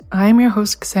I'm your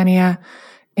host, Ksenia,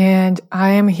 and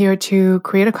I am here to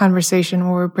create a conversation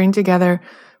where we bring together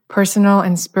personal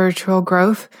and spiritual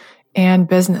growth and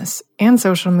business and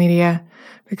social media,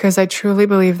 because I truly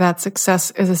believe that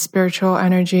success is a spiritual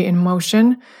energy in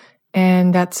motion,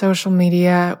 and that social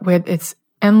media, with its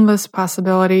endless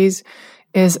possibilities,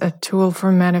 is a tool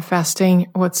for manifesting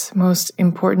what's most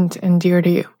important and dear to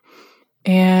you.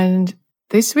 And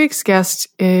this week's guest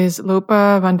is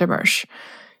Lopa van der Merch.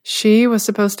 She was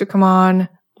supposed to come on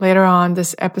later on.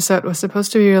 This episode was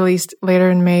supposed to be released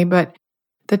later in May, but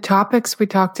the topics we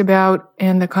talked about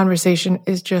and the conversation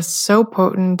is just so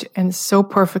potent and so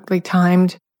perfectly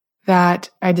timed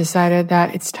that I decided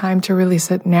that it's time to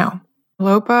release it now.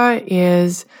 Lopa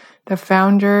is the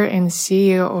founder and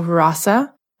CEO of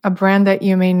Rasa, a brand that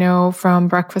you may know from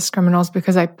Breakfast Criminals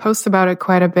because I post about it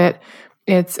quite a bit.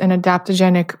 It's an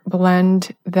adaptogenic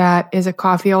blend that is a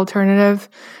coffee alternative.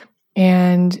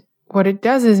 And what it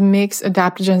does is makes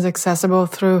adaptogens accessible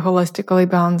through holistically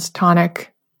balanced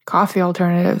tonic coffee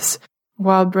alternatives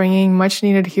while bringing much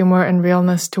needed humor and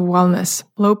realness to wellness.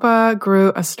 Lopa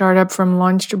grew a startup from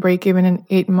launch to break even in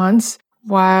 8 months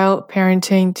while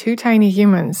parenting 2 tiny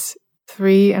humans,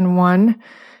 3 and 1.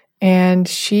 And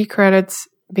she credits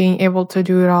being able to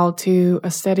do it all to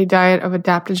a steady diet of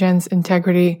adaptogens,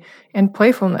 integrity, and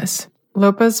playfulness.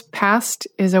 Lopa's past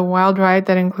is a wild ride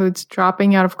that includes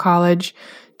dropping out of college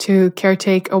to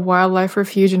caretake a wildlife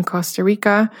refuge in Costa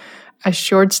Rica, a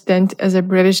short stint as a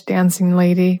British dancing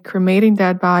lady, cremating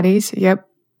dead bodies,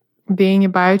 being a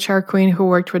biochar queen who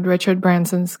worked with Richard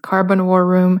Branson's Carbon War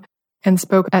Room and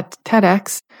spoke at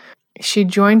TEDx. She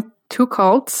joined 2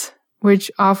 cults,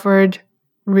 which offered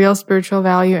real spiritual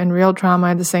value and real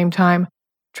trauma at the same time,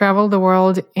 traveled the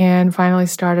world, and finally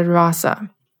started Rasa.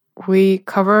 We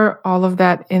cover all of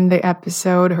that in the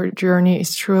episode. Her journey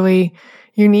is truly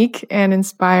unique and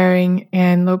inspiring,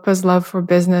 and Lopa's love for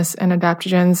business and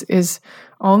adaptogens is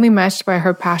only matched by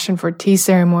her passion for tea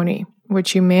ceremony,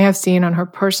 which you may have seen on her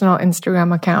personal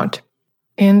Instagram account.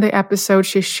 In the episode,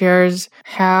 she shares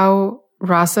how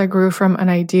Rasa grew from an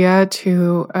idea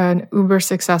to an uber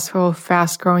successful,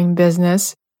 fast-growing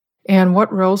business, and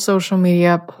what role social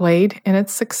media played in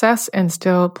its success and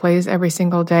still plays every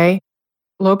single day.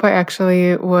 Lopa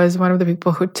actually was one of the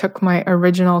people who took my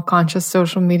original conscious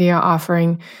social media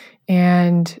offering,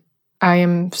 and I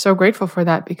am so grateful for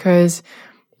that because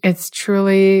it's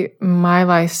truly my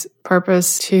life's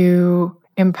purpose to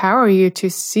empower you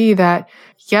to see that,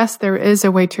 yes, there is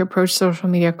a way to approach social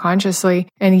media consciously,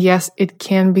 and yes, it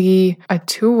can be a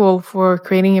tool for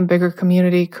creating a bigger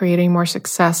community, creating more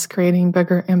success, creating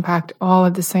bigger impact all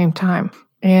at the same time.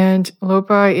 And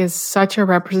Lopa is such a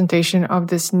representation of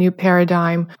this new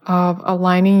paradigm of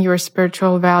aligning your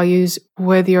spiritual values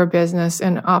with your business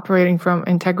and operating from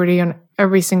integrity on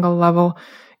every single level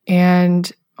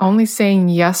and only saying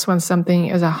yes when something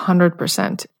is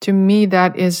 100%. To me,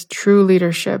 that is true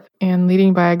leadership, and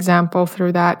leading by example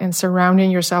through that and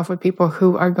surrounding yourself with people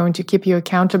who are going to keep you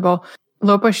accountable.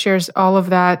 Lopa shares all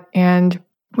of that, and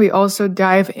we also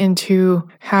dive into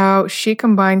how she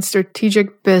combines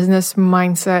strategic business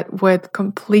mindset with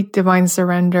complete divine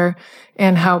surrender,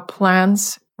 and how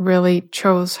plants really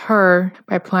chose her.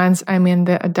 By plants, I mean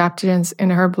the adaptogens in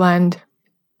her blend.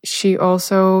 She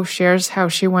also shares how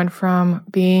she went from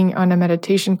being on a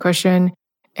meditation cushion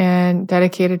and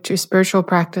dedicated to spiritual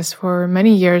practice for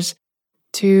many years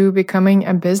to becoming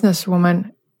a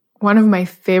businesswoman. One of my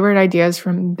favorite ideas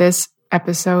from this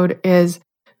episode is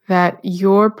that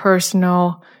your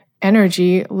personal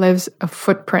energy leaves a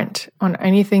footprint on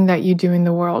anything that you do in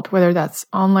the world, whether that's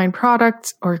online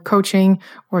products or coaching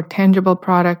or tangible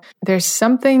product. There's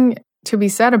something to be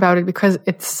said about it because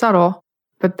it's subtle,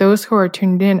 but those who are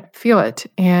tuned in feel it.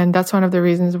 And that's one of the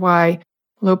reasons why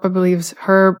Lopa believes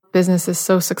her business is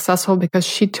so successful, because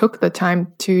she took the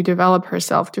time to develop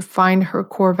herself, to find her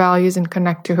core values and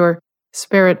connect to her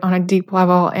spirit on a deep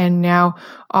level. And now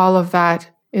all of that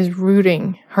is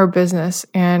rooting her business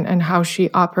and how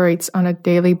she operates on a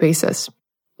daily basis.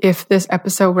 If this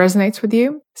episode resonates with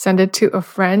you, send it to a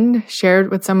friend, share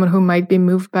it with someone who might be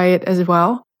moved by it as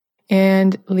well,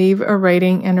 and leave a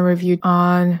rating and a review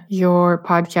on your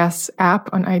podcast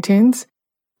app on iTunes.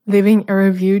 Leaving a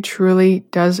review truly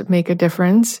does make a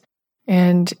difference.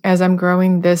 And as I'm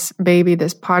growing this baby,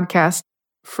 this podcast,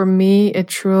 for me, it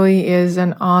truly is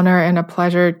an honor and a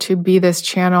pleasure to be this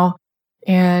channel.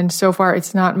 And so far,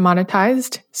 it's not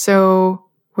monetized. So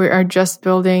we are just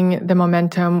building the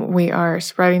momentum. We are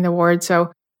spreading the word.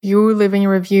 So you leaving a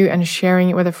review and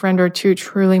sharing it with a friend or two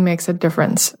truly makes a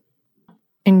difference.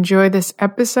 enjoy this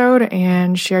episode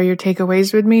and share your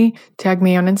takeaways with me. Tag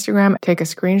me on Instagram, take a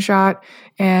screenshot,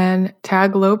 and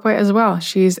tag Lopa as well.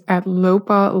 She's at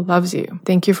Lopa Loves You.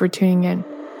 Thank you for tuning in.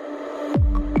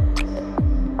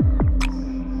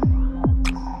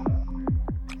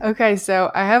 Okay,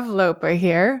 so I have Lopa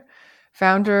here,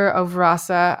 founder of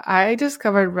Rasa. I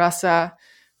discovered Rasa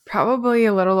probably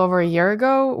a little over a year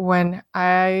ago when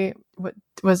I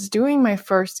was doing my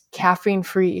first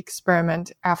caffeine-free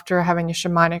experiment after having a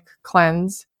shamanic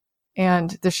cleanse.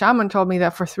 And the shaman told me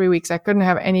that for 3 weeks, I couldn't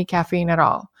have any caffeine at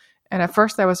all. And at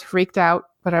first I was freaked out,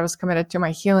 but I was committed to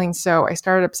my healing. So I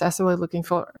started obsessively looking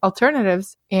for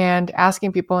alternatives and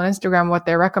asking people on Instagram what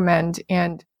they recommend.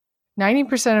 And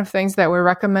 90% of things that were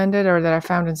recommended or that I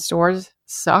found in stores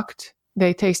sucked.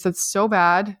 They tasted so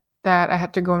bad that I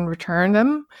had to go and return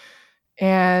them.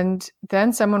 And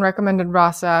then someone recommended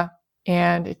Rasa,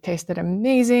 and it tasted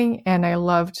amazing. And I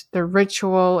loved the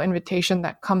ritual invitation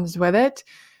that comes with it.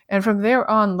 And from there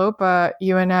on, Lopa,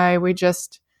 you and I, we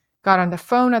just got on the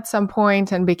phone at some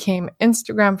point and became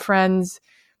Instagram friends.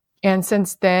 And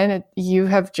since then, you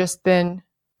have just been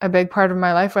a big part of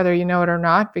my life, whether you know it or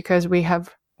not, because we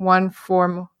have one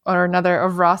form or another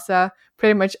of Rasa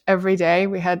pretty much every day.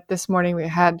 This morning, we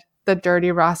had the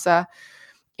dirty Rasa.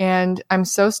 And I'm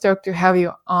so stoked to have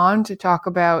you on to talk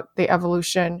about the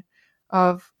evolution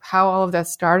of how all of that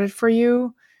started for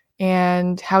you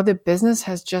and how the business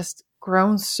has just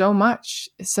grown so much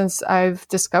since I've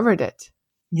discovered it.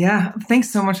 Yeah,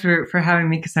 thanks so much for having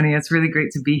me, Ksenia. It's really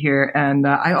great to be here. And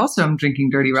I also am drinking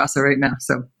dirty Rasa right now.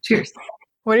 So cheers.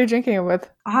 What are you drinking it with?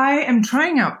 I am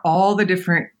trying out all the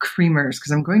different creamers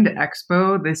because I'm going to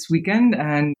Expo this weekend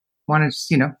and want to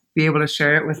just, be able to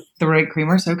share it with the right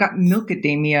creamer. So I've got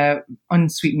Milkademia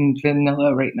unsweetened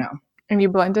vanilla right now. And you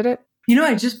blended it?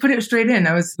 I just put it straight in.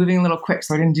 I was moving a little quick,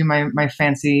 so I didn't do my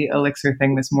fancy elixir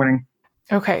thing this morning.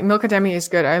 Okay, Milkademia is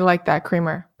good. I like that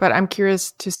creamer. But I'm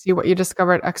curious to see what you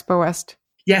discovered at Expo West.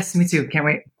 Yes, me too. Can't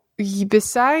wait.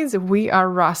 Besides We Are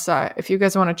Rasa, if you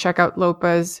guys want to check out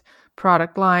Lopa's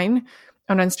product line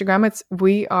on Instagram, it's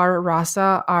We Are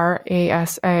Rasa,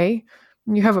 RASA.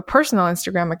 You have a personal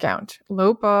Instagram account,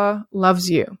 Lopa Loves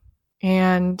You.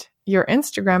 And your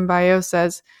Instagram bio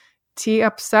says, tea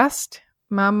obsessed,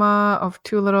 mama of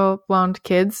 2 little blonde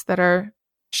kids that are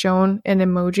shown in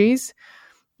emojis,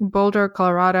 Boulder,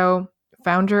 Colorado,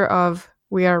 founder of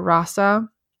We Are Rasa,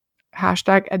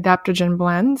 #Adaptogen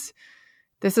Blends.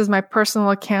 This is my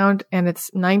personal account and it's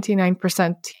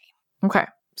 99% tea. Okay,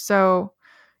 so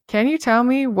can you tell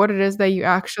me what it is that you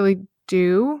actually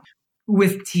do?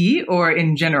 With tea or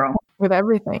in general? With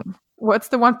everything. What's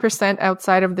the 1%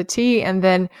 outside of the tea? And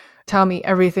then tell me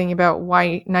everything about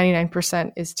why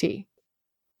 99% is tea.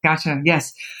 Gotcha.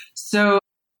 Yes. So,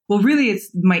 really,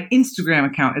 it's my Instagram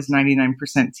account is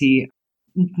 99% tea.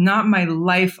 Not my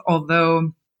life,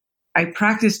 although I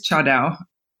practice Cha Dao.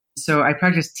 So I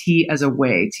practice tea as a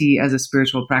way, tea as a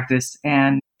spiritual practice.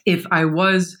 And if I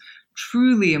was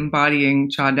truly embodying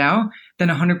Cha Dao, then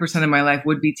 100% of my life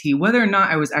would be tea, whether or not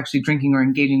I was actually drinking or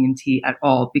engaging in tea at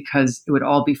all, because it would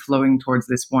all be flowing towards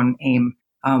this one aim,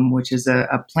 which is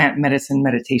a plant medicine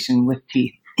meditation with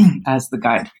tea as the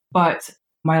guide. But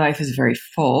my life is very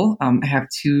full. I have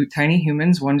 2 tiny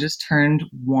humans. One just turned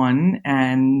 1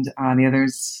 and the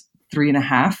other's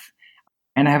 3.5.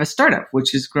 And I have a startup,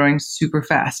 which is growing super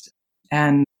fast.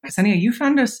 And Ksenia, you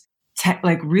found us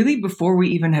really before we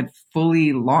even had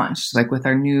fully launched, with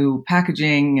our new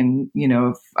packaging and,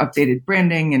 updated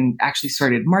branding and actually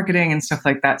started marketing and stuff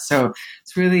like that. So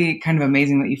it's really kind of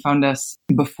amazing that you found us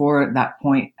before that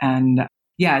point. And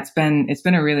yeah, it's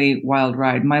been a really wild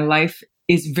ride. My life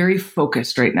is very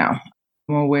focused right now.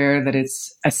 I'm aware that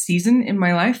it's a season in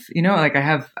my life. I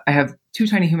have 2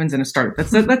 tiny humans and a startup.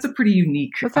 That's a pretty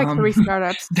unique. That's like 3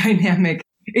 startups. Dynamic.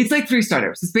 It's like 3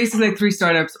 startups. It's basically like 3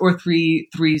 startups or three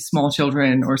small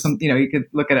children or something. You could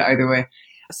look at it either way.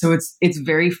 So it's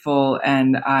very full,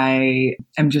 and I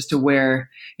am just aware.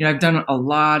 I've done a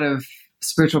lot of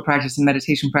spiritual practice and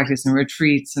meditation practice and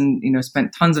retreats, and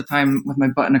spent tons of time with my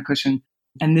butt in a cushion.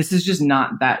 And this is just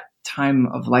not that time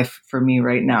of life for me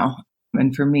right now.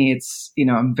 And for me, it's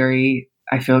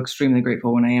I feel extremely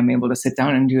grateful when I am able to sit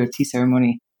down and do a tea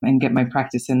ceremony and get my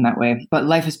practice in that way. But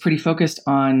life is pretty focused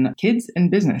on kids and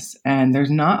business. And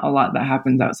there's not a lot that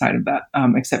happens outside of that,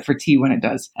 except for tea when it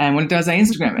does. And when it does, I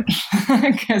Instagram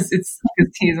it because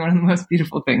tea is one of the most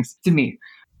beautiful things to me.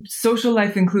 social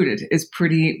life included is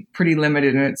pretty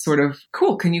limited, and it's sort of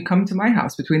cool. Can you come to my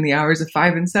house between the hours of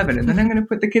 5 and 7? And then I'm going to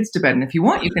put the kids to bed. And if you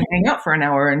want, you can hang out for an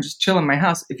hour and just chill in my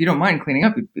house. If you don't mind cleaning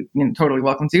up, you're totally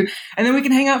welcome to. And then we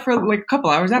can hang out for like a couple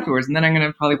hours afterwards. And then I'm going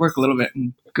to probably work a little bit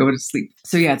and go to sleep.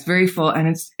 So yeah, it's very full, and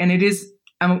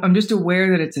I'm just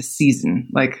aware that it's a season.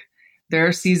 Like, there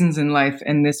are seasons in life,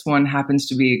 and this one happens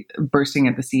to be bursting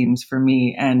at the seams for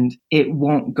me, and it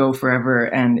won't go forever.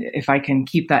 And if I can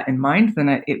keep that in mind,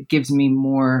 then it gives me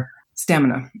more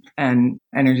stamina and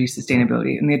energy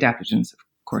sustainability. And the adaptogens, of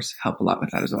course, help a lot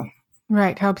with that as well.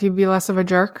 Right. Help you be less of a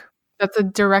jerk. That's a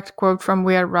direct quote from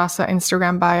Weird Rasa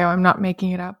Instagram bio. I'm not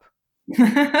making it up.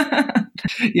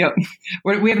 Yep.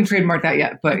 We haven't trademarked that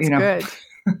yet, but That's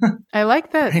good. I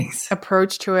like that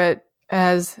approach to it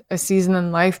as a season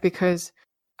in life, because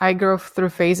I go through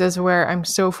phases where I'm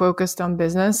so focused on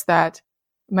business that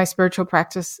my spiritual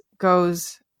practice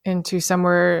goes into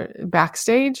somewhere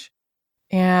backstage.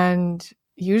 And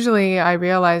usually I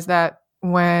realize that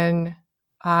when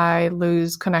I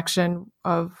lose connection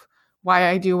of why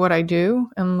I do what I do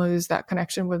and lose that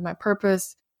connection with my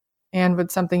purpose and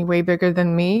with something way bigger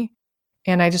than me.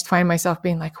 And I just find myself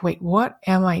being like, wait, what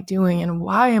am I doing and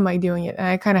why am I doing it? And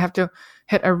I kind of have to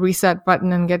hit a reset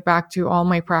button and get back to all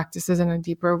my practices in a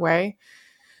deeper way.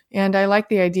 And I like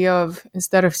the idea of,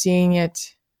 instead of seeing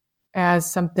it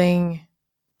as something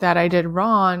that I did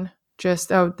wrong,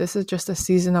 just, oh, this is just a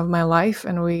season of my life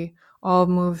and we all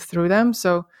move through them.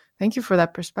 So thank you for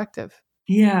that perspective.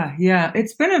 Yeah.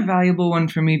 It's been a valuable one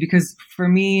for me, because for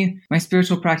me, my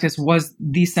spiritual practice was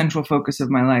the central focus of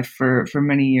my life for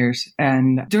many years.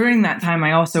 And during that time,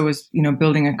 I also was,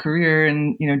 building a career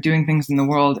and, doing things in the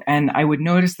world. And I would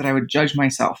notice that I would judge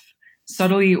myself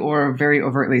subtly or very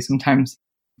overtly sometimes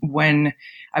when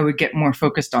I would get more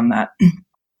focused on that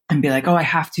and be like, oh, I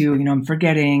have to, I'm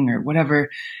forgetting or whatever.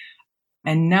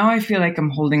 And now I feel like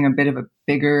I'm holding a bit of a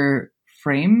bigger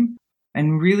frame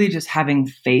and really just having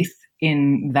faith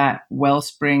in that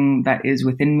wellspring that is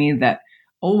within me that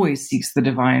always seeks the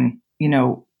divine,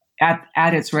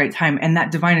 at its right time. And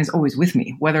that divine is always with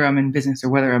me, whether I'm in business or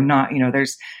whether I'm not.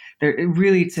 There's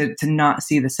really to not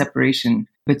see the separation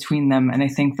between them. And I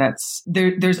think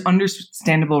there's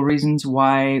understandable reasons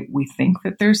why we think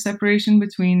that there's separation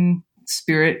between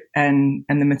spirit and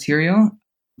the material.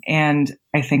 And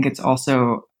I think it's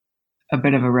also a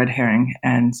bit of a red herring,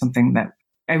 and something that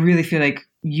I really feel like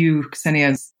you, Ksenia,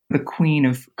 as the queen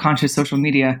of conscious social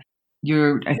media,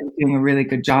 you're, I think, doing a really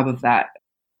good job of that,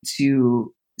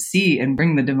 to see and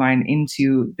bring the divine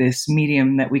into this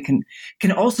medium that we can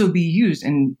also be used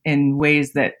in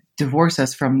ways that divorce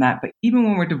us from that. But even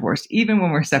when we're divorced, even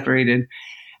when we're separated,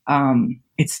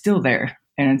 it's still there,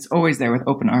 and it's always there with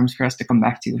open arms for us to come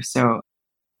back to. So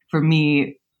for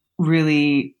me,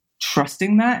 really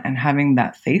trusting that and having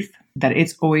that faith that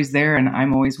it's always there and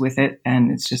I'm always with it.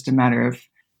 And it's just a matter of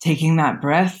taking that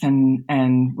breath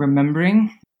and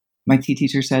remembering. My tea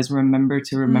teacher says, remember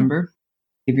to remember.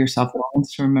 Give yourself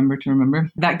moments to remember to remember.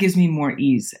 That gives me more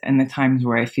ease in the times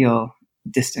where I feel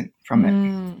distant from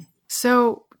it.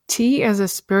 So tea as a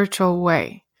spiritual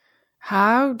way.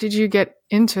 How did you get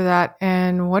into that,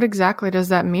 and what exactly does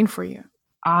that mean for you?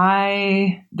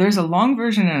 There's a long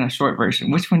version and a short version.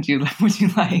 Which one would you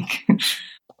like?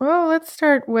 Well, let's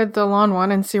start with the long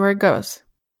one and see where it goes.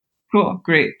 Cool.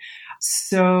 Great.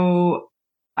 So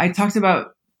I talked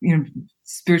about,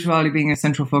 spirituality being a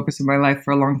central focus of my life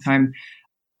for a long time.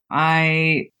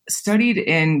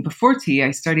 Before tea,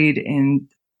 I studied in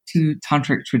 2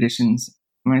 tantric traditions.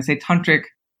 When I say tantric,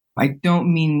 I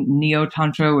don't mean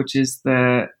neo-tantra, which is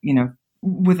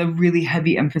with a really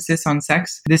heavy emphasis on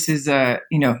sex. This is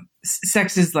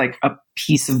sex is like a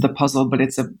piece of the puzzle, but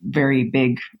it's a very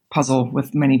big puzzle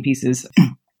with many pieces.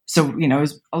 So, it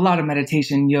was a lot of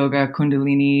meditation, yoga,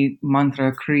 kundalini,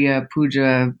 mantra, kriya,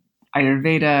 puja,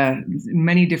 Ayurveda,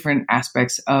 many different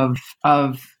aspects of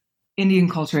Indian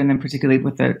culture, and then particularly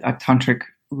with a tantric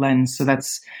lens. So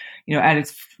that's, at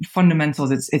its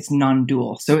fundamentals, it's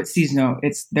non-dual. So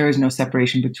there is no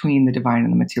separation between the divine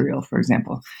and the material, for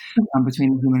example,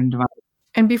 between the human and divine.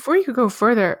 And before you go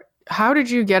further, how did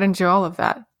you get into all of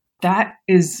that? That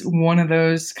is one of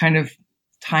those kind of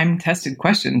time-tested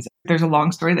questions. There's a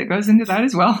long story that goes into that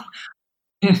as well.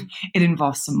 It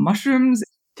involves some mushrooms.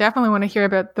 Definitely want to hear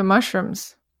about the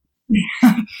mushrooms.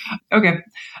 Okay.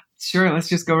 Sure, let's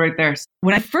just go right there.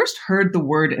 When I first heard the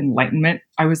word enlightenment,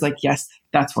 I was like, yes,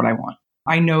 that's what I want.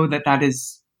 I know that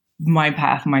is my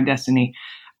path, my destiny.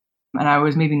 And I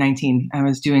was maybe 19. I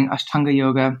was doing Ashtanga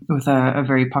yoga with a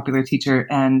very popular teacher.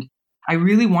 And I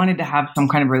really wanted to have some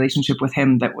kind of relationship with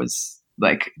him that was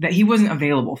like that he wasn't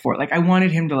available for. Like I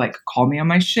wanted him to like call me on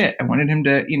my shit. I wanted him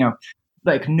to,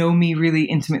 like know me really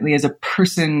intimately as a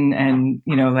person and,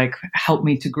 like help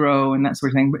me to grow and that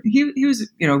sort of thing. But he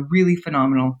was, really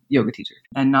phenomenal yoga teacher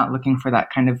and not looking for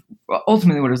that kind of, well,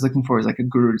 ultimately what I was looking for was like a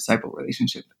guru disciple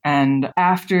relationship. And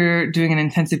after doing an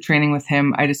intensive training with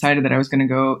him, I decided that I was going to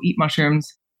go eat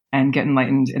mushrooms and get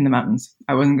enlightened in the mountains.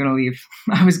 I wasn't going to leave.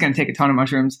 I was going to take a ton of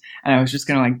mushrooms and I was just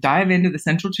going to like dive into the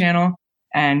Central Channel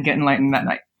and get enlightened that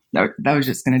night. That was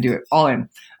just going to do it all in.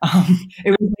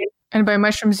 It was. And by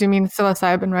mushrooms, you mean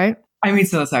psilocybin, right? I mean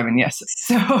psilocybin, yes.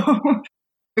 So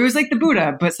it was like the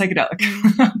Buddha, but psychedelic.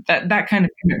 that kind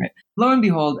of commitment. Lo and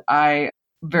behold, I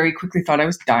very quickly thought I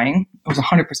was dying. I was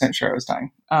 100% sure I was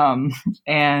dying.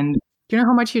 And do you know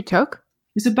how much you took?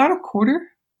 It was about a quarter.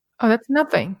 Oh, that's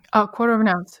nothing. A quarter of an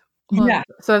ounce. Yeah.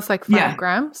 So that's like 5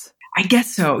 grams? I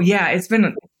guess so. Yeah. It's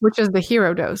been. Which is the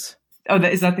hero dose. Oh,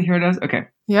 is that the hero dose? Okay.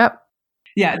 Yep.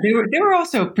 Yeah. They were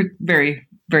also very,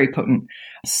 very potent.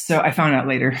 So I found out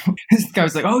later. This guy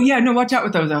was like, oh yeah, no, watch out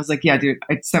with those. I was like, yeah, dude,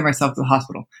 I sent myself to the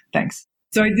hospital. Thanks.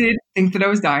 So I did think that I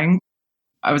was dying.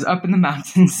 I was up in the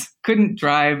mountains, couldn't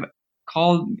drive,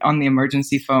 called on the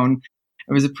emergency phone.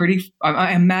 It was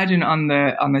I imagine on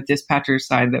the dispatcher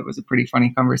side, that was a pretty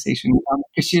funny conversation.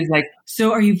 Because she was like,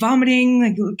 so are you vomiting?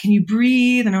 Like, can you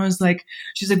breathe? And I was like,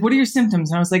 she's like, what are your symptoms?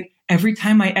 And I was like, every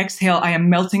time I exhale, I am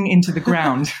melting into the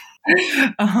ground.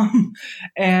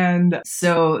 And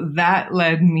so that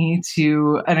led me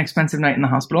to an expensive night in the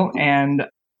hospital. And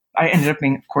I ended up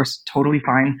being, of course, totally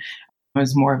fine. It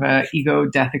was more of a ego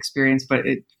death experience, but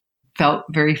it felt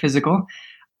very physical.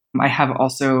 I have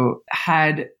also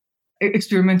had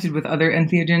experimented with other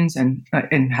entheogens and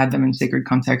had them in sacred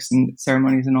contexts and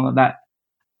ceremonies and all of that.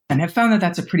 And have found that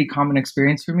that's a pretty common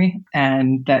experience for me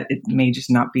and that it may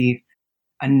just not be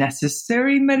a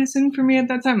necessary medicine for me at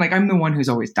that time. Like I'm the one who's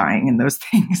always dying in those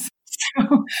things.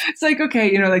 So it's like,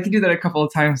 okay, like you do that a couple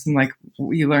of times and like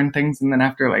you learn things. And then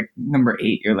after like number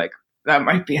 8, you're like, that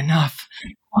might be enough.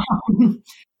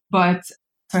 But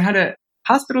so I had a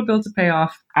hospital bill to pay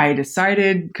off. I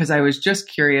decided, because I was just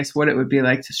curious what it would be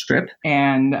like to strip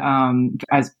and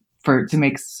to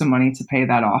make some money to pay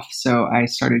that off. So I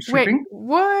started stripping. Wait,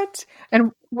 what?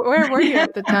 And where were you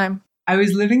at the time? I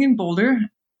was living in Boulder.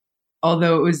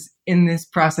 Although it was in this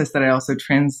process that I also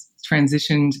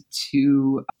transitioned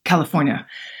to California.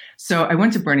 So I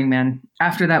went to Burning Man.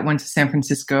 After that, went to San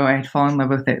Francisco. I had fallen in love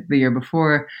with it the year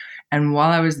before. And while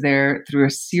I was there, through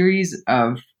a series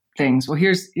of things, well,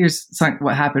 here's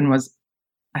what happened was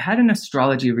I had an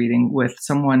astrology reading with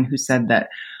someone who said that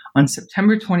on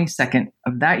September 22nd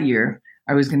of that year,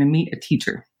 I was going to meet a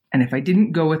teacher. And if I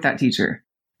didn't go with that teacher,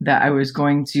 that there was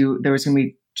going to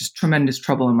be just tremendous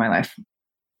trouble in my life.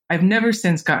 I've never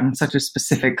since gotten such a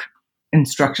specific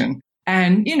instruction.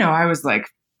 And, I was like,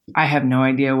 I have no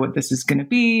idea what this is going to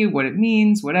be, what it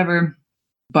means, whatever,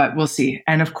 but we'll see.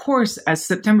 And of course, as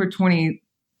September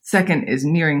 22nd is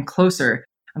nearing closer,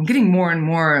 I'm getting more and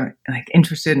more like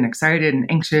interested and excited and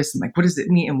anxious and like, what does it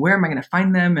mean? And where am I going to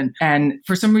find them? And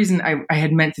for some reason, I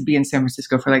had meant to be in San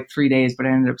Francisco for like 3 days, but I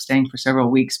ended up staying for several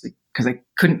weeks because I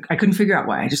couldn't figure out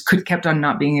why. I just kept on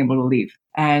not being able to leave.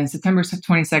 And September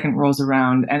 22nd rolls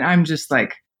around and I'm just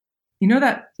like,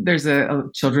 that there's a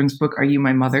children's book, Are You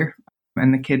My Mother?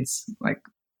 And the kids, like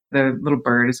the little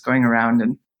bird is going around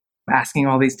and asking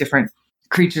all these different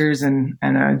creatures and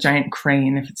a giant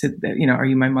crane, if it's, are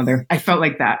you my mother? I felt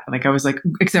like that. Like I was like,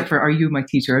 except for, are you my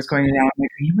teacher? I was going around like,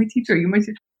 are you my teacher? Are you my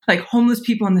teacher? Like homeless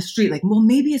people on the street. Like, well,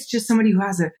 maybe it's just somebody who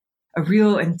has a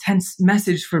real intense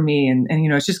message for me. And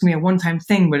it's just gonna be a one-time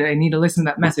thing, but I need to listen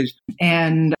to that message.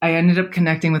 And I ended up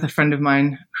connecting with a friend of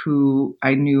mine who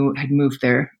I knew had moved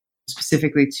there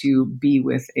specifically to be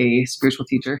with a spiritual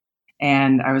teacher.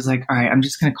 And I was like, all right, I'm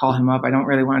just going to call him up. I don't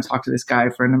really want to talk to this guy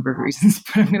for a number of reasons,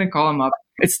 but I'm going to call him up.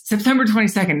 It's September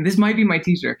 22nd. This might be my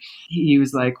teacher. He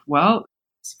was like, well,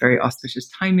 it's very auspicious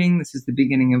timing. This is the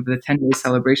beginning of the 10-day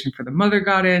celebration for the mother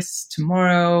goddess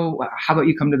tomorrow. How about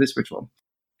you come to this ritual?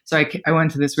 So I went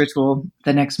to this ritual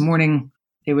the next morning.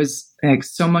 It was like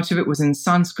so much of it was in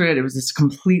Sanskrit. It was this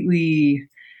completely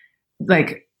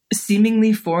like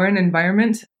seemingly foreign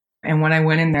environment. And when I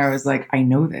went in there, I was like, I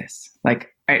know this. Like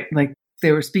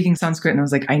they were speaking Sanskrit and I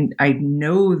was like, I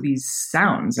know these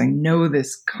sounds. I know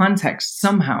this context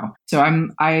somehow. So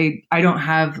I don't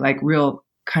have like real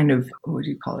kind of, what do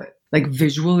you call it? Like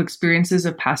visual experiences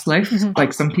of past life,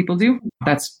 like some people do.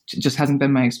 That's just hasn't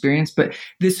been my experience. But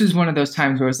this was one of those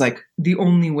times where it was like, the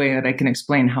only way that I can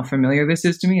explain how familiar this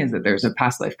is to me is that there's a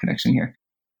past life connection here.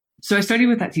 So I studied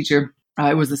with that teacher.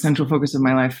 It was the central focus of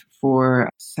my life for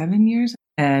 7 years.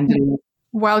 And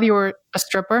while you were a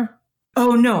stripper?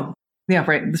 Oh, no. Yeah,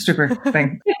 right. The stripper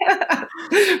thing.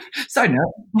 Side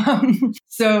note.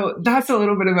 So that's a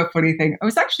little bit of a funny thing. I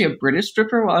was actually a British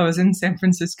stripper while I was in San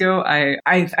Francisco. I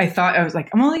thought, I was like,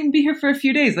 I'm only going to be here for a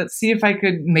few days. Let's see if I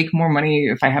could make more money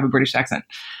if I have a British accent.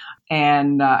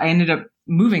 And I ended up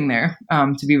moving there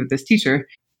to be with this teacher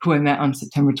who I met on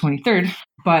September 23rd.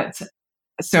 But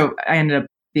so I ended up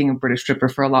being a British stripper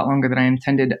for a lot longer than I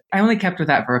intended. I only kept with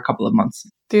that for a couple of months.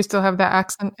 Do you still have that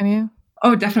accent in you?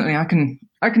 Oh, definitely. I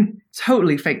can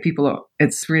totally fake people out.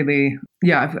 It's really,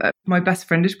 my best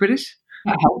friend is British.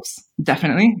 That helps,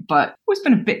 definitely. But I've always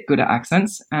been a bit good at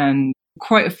accents, and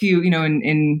quite a few,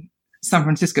 in San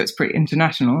Francisco, it's pretty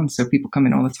international. And so people come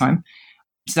in all the time.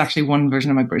 It's actually one version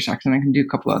of my British accent. I can do a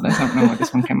couple others. I don't know why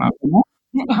this one came out.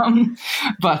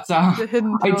 But the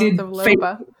hidden I did of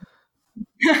Loba.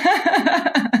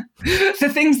 The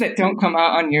things that don't come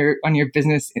out on your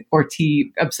business or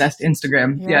tea obsessed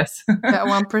Instagram. Yeah. Yes. That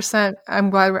 1%. I'm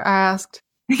glad we asked.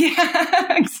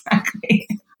 Yeah, exactly.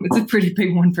 It's a pretty big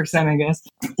 1%, I guess.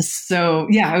 So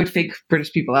yeah, I would fake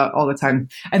British people out all the time.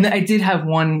 And then I did have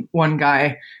one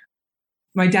guy.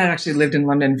 My dad actually lived in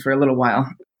London for a little while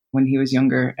when he was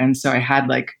younger. And so I had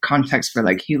like context for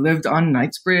like, he lived on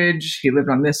Knightsbridge, he lived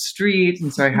on this street.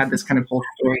 And so I had this kind of whole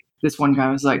story. This one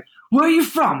guy was like, where are you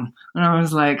from? And I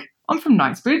was like, I'm from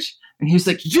Knightsbridge. And he was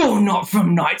like, you're not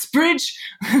from Knightsbridge.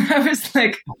 And I was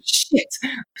like, oh, shit. I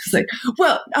was like,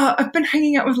 well, I've been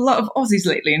hanging out with a lot of Aussies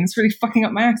lately and it's really fucking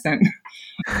up my accent.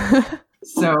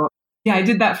 So yeah, I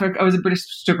did that I was a British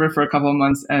stripper for a couple of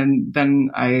months, and then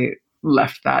I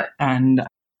left that and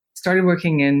started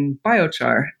working in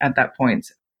biochar at that point.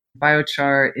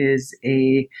 Biochar is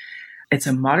it's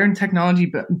a modern technology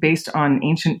but based on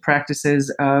ancient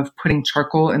practices of putting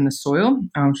charcoal in the soil,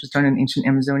 which was done in ancient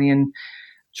Amazonian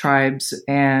tribes.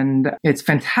 And it's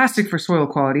fantastic for soil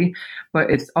quality, but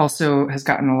it also has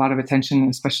gotten a lot of attention,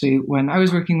 especially when I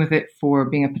was working with it, for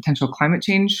being a potential climate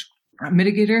change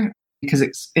mitigator, because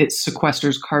it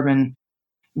sequesters carbon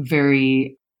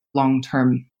very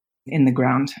long-term in the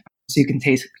ground. So you can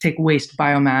take waste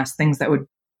biomass, things that would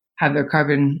have their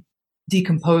carbon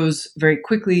decompose very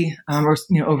quickly, or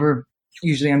over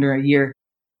usually under a year,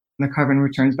 the carbon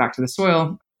returns back to the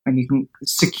soil, and you can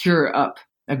secure up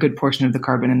a good portion of the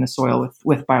carbon in the soil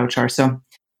with biochar. So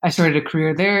I started a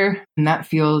career there in that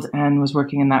field and was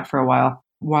working in that for a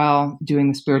while doing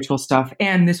the spiritual stuff.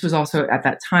 And this was also at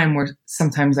that time where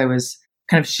sometimes I was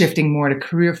kind of shifting more to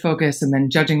career focus and then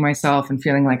judging myself and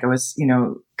feeling like I was,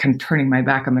 kind of turning my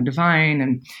back on the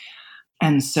divine.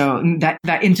 And so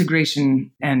that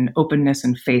integration and openness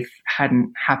and faith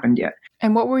hadn't happened yet.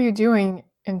 And what were you doing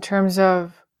in terms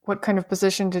of what kind of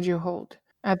position did you hold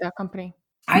at that company?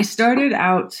 I started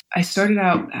out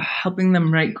helping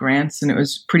them write grants, and it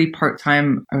was pretty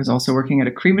part-time. I was also working at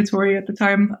a crematory at the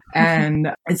time.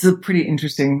 And it's a pretty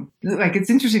interesting, it's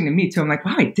interesting to me too. I'm like,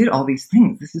 wow, I did all these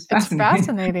things. This is fascinating. It's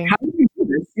fascinating. How did you do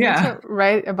this? Yeah.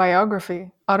 Write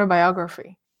a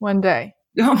autobiography one day.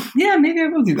 Oh, yeah, maybe I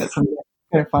will do that someday.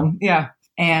 Kind of fun. Yeah.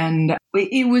 And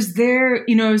it was there,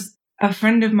 it was a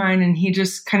friend of mine, and he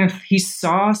just he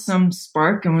saw some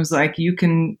spark and was like, you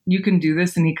can do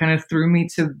this. And he kind of threw me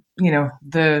to,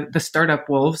 the startup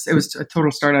wolves. It was a total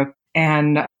startup.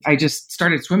 And I just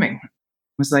started swimming. I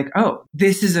was like, oh,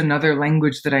 this is another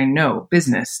language that I know,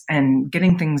 business and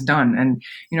getting things done. And,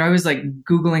 I was like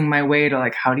Googling my way to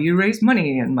like, how do you raise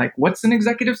money? And like, what's an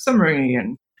executive summary?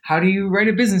 And how do you write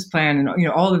a business plan? And,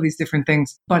 all of these different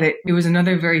things. But it was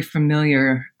another very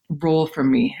familiar role for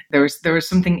me. There was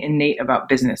something innate about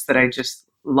business that I just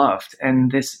loved. And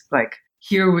this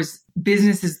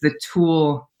business is the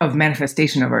tool of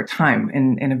manifestation of our time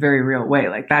in a very real way.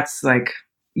 Like that's like,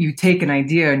 you take an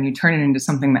idea and you turn it into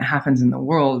something that happens in the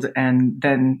world, and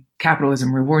then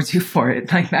capitalism rewards you for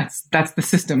it. Like that's the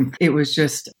system. It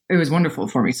was wonderful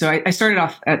for me. So I started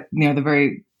off at, the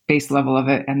very base level of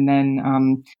it. And then,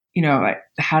 I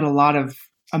had a lot of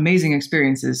amazing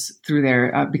experiences through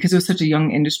there because it was such a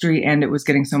young industry and it was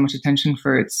getting so much attention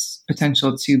for its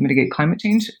potential to mitigate climate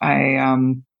change.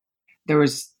 There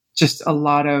was just a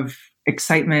lot of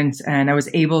excitement, and I was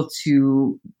able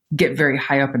to get very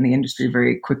high up in the industry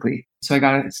very quickly. So I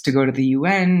got to go to the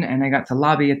UN, and I got to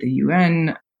lobby at the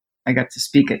UN. I got to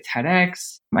speak at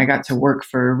TEDx. I got to work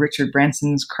for Richard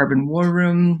Branson's Carbon War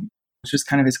Room, which was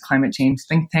kind of his climate change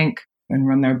think tank, and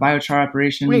run their biochar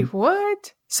operation. Wait,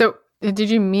 what? So did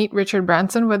you meet Richard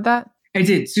Branson with that? I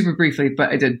did, super briefly, but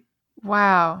I did.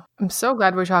 Wow. I'm so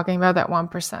glad we're talking about that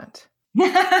 1%.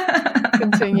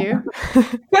 Continue.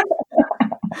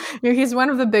 He's one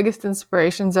of the biggest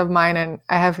inspirations of mine, and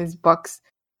I have his books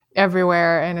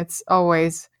everywhere, and it's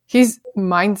always his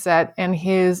mindset and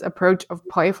his approach of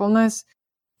playfulness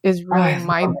is really I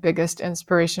my love it. biggest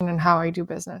inspiration in how I do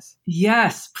business.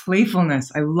 Yes,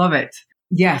 playfulness. I love it.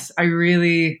 Yes,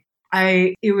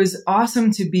 it was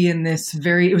awesome to be in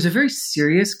it was a very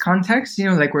serious context,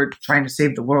 like we're trying to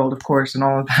save the world, of course, and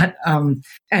all of that.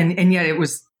 And yet it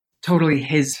was totally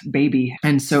his baby.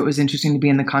 And so it was interesting to be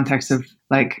in the context of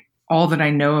like all that I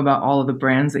know about all of the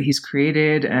brands that he's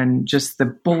created and just the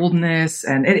boldness.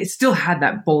 And it still had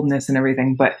that boldness and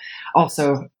everything, but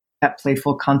also that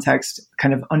playful context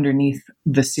kind of underneath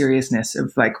the seriousness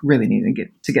of like really needing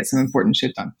to get some important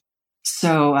shit done.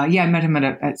 So I met him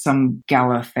at some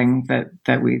gala thing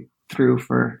that we threw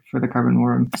for the Carbon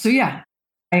War Room. So I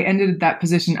ended that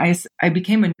position. I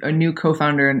became a new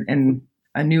co-founder in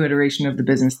a new iteration of the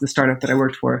business, the startup that I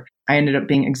worked for. I ended up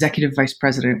being executive vice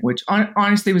president, which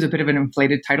honestly was a bit of an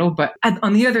inflated title. But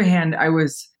on the other hand, I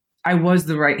was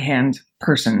the right hand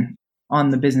person on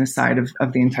the business side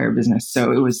of the entire business.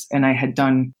 So it was, and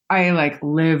I like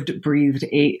lived, breathed,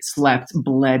 ate, slept,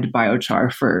 bled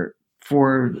biochar for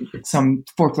some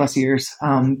 4+ years.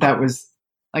 That was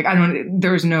like,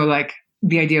 there was no like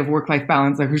the idea of work-life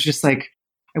balance. I was just like,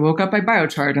 I woke up, I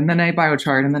biochart, and then I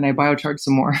biochart, and then I biochart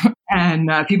some more. And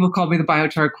people called me the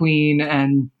biochar queen.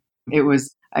 And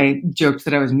I joked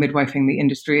that I was midwifing the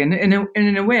industry. And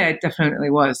in a way, I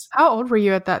definitely was. How old were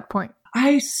you at that point?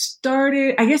 I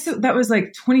started, I guess that was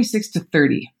like 26 to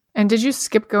 30. And did you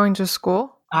skip going to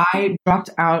school? I dropped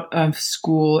out of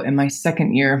school in my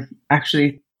second year,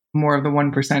 actually more of the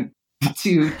 1%,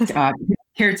 to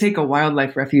caretake a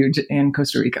wildlife refuge in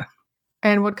Costa Rica.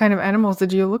 And what kind of animals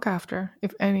did you look after,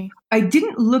 if any? I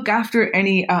didn't look after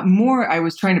any more. I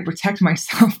was trying to protect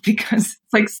myself because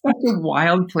it's like such a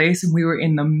wild place. And we were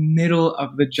in the middle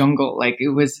of the jungle. Like it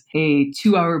was a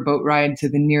 2-hour boat ride to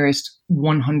the nearest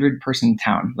 100-person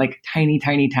town, like tiny,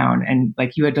 tiny town. And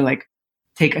like you had to like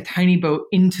take a tiny boat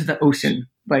into the ocean,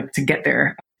 like to get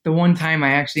there. The one time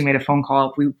I actually made a phone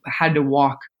call, we had to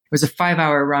walk. It was a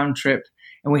 5-hour round trip.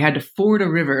 And we had to ford a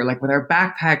river, like with our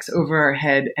backpacks over our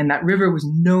head. And that river was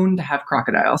known to have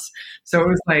crocodiles. So it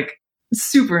was like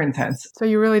super intense. So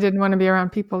you really didn't want to be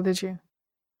around people, did you?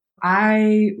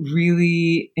 I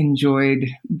really enjoyed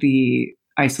the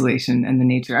isolation and the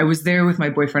nature. I was there with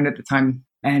my boyfriend at the time,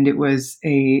 and it was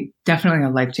definitely a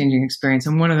life-changing experience.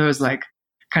 And one of those like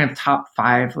kind of top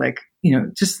 5, like,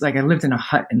 just like I lived in a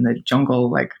hut in the jungle.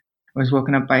 Like I was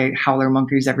woken up by howler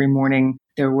monkeys every morning.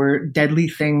 There were deadly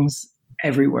things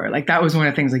everywhere. Like that was one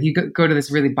of the things, like you go to this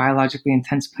really biologically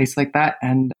intense place like that,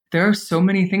 and there are so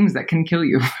many things that can kill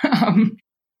you.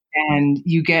 And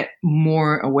you get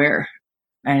more aware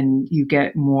and you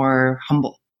get more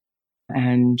humble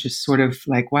and just sort of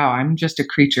like, wow, I'm just a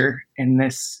creature in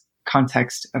this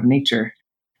context of nature.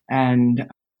 And,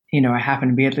 I happen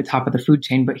to be at the top of the food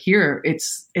chain, but here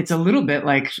it's a little bit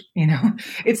like,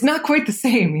 it's not quite the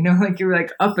same, like you're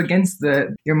like up against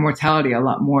your mortality a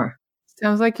lot more.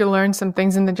 Sounds like you learned some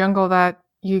things in the jungle that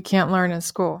you can't learn in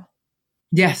school.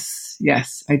 Yes,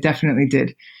 I definitely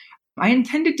did. I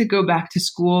intended to go back to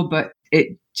school, but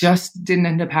it just didn't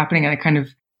end up happening. And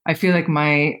I feel like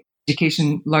my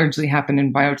education largely happened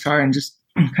in biochar and just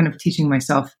kind of teaching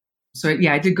myself. So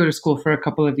I did go to school for a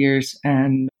couple of years,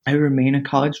 and I remain a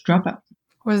college dropout.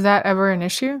 Was that ever an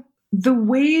issue? The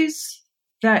ways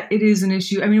that it is an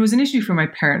issue. I mean, it was an issue for my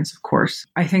parents, of course.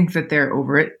 I think that they're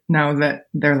over it now that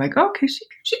they're like, oh, okay,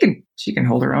 she can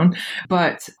hold her own.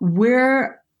 But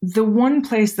where the one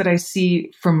place that I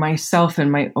see for myself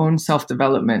and my own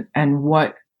self-development and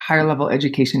what higher level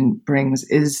education brings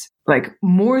is like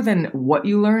more than what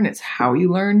you learn, it's how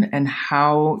you learn and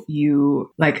how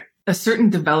you like a certain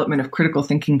development of critical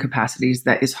thinking capacities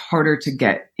that is harder to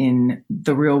get in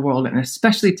the real world, and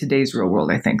especially today's real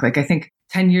world, I think. Like, I think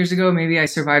 10 years ago, maybe I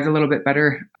survived a little bit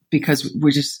better because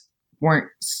we just weren't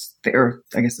there.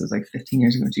 I guess it was like 15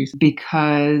 years ago, geez.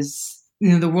 Because,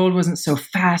 the world wasn't so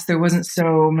fast. There wasn't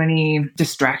so many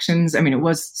distractions. I mean, it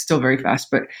was still very fast,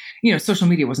 but, social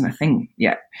media wasn't a thing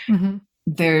yet. Mm-hmm.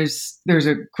 There's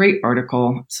a great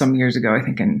article some years ago, I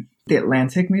think in The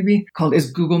Atlantic maybe, called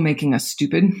 "Is Google Making Us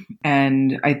Stupid?"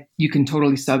 And you can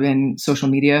totally sub in social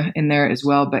media in there as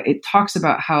well. But it talks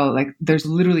about how like there's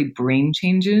literally brain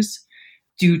changes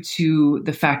due to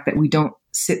the fact that we don't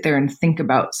sit there and think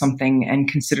about something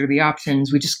and consider the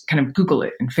options. We just kind of Google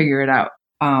it and figure it out.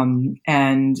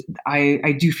 And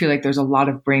I do feel like there's a lot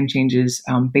of brain changes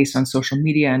based on social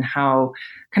media and how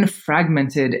kind of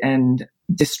fragmented and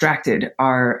distracted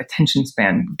our attention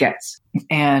span gets.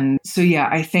 And so,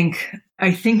 I think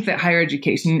that higher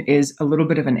education is a little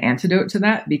bit of an antidote to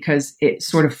that because it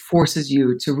sort of forces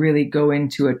you to really go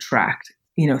into a tract,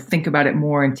 think about it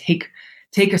more and take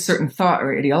a certain thought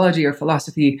or ideology or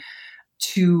philosophy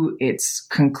to its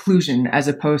conclusion, as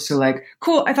opposed to like,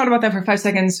 cool, I thought about that for 5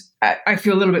 seconds. I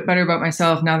feel a little bit better about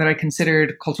myself now that I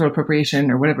considered cultural appropriation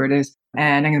or whatever it is.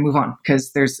 And I'm going to move on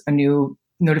because there's a new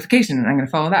notification and I'm going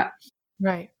to follow that.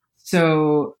 Right.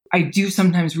 So I do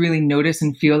sometimes really notice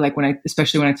and feel like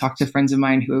especially when I talk to friends of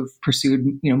mine who have pursued,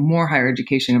 more higher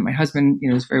education, and my husband,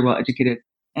 is very well educated.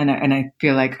 And I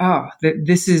feel like,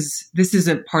 this is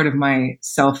a part of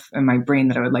myself and my brain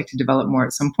that I would like to develop more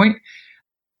at some point.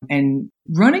 And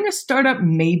running a startup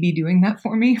may be doing that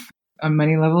for me on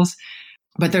many levels.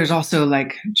 But there's also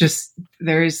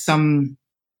there's some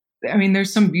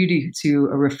beauty to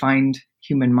a refined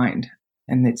human mind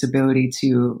and its ability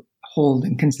to hold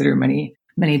and consider many,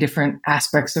 many different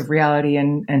aspects of reality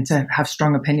and to have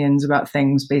strong opinions about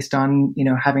things based on,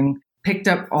 having picked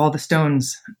up all the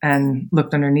stones and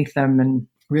looked underneath them and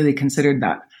really considered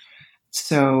that.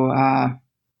 So,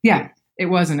 it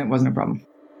wasn't a problem.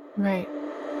 Right.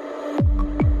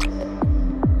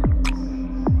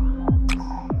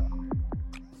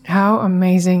 How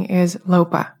amazing is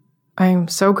Lopa? I'm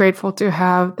so grateful to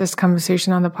have this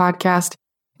conversation on the podcast.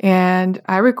 And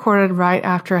I recorded right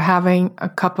after having a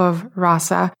cup of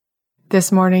rasa.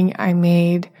 This morning I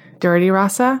made dirty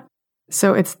rasa.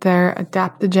 So it's their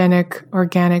adaptogenic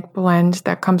organic blend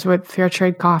that comes with fair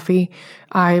trade coffee.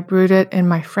 I brewed it in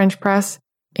my French press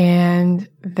and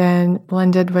then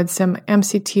blended with some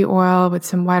MCT oil, with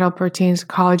some Vital Proteins,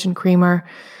 collagen creamer.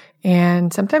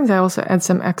 And sometimes I also add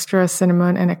some extra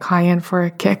cinnamon and a cayenne for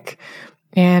a kick.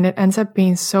 And it ends up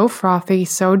being so frothy,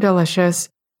 so delicious,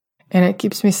 and it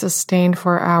keeps me sustained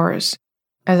for hours.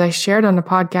 As I shared on the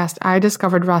podcast, I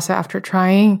discovered rasa after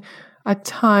trying a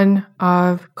ton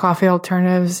of coffee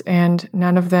alternatives, and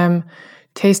none of them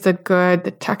tasted good.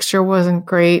 The texture wasn't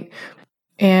great.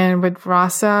 And with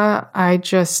rasa, I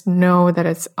just know that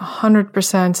it's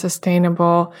 100%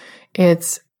 sustainable.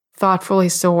 It's thoughtfully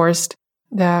sourced.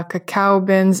 The cacao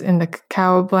beans in the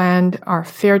cacao blend are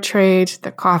fair trade.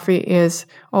 The coffee is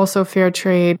also fair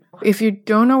trade. If you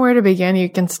don't know where to begin, you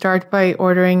can start by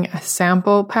ordering a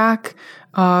sample pack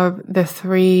of the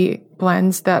 3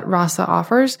 blends that Rasa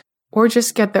offers, or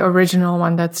just get the original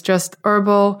one that's just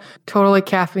herbal, totally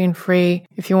caffeine free.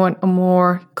 If you want a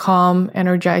more calm,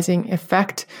 energizing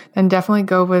effect, then definitely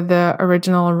go with the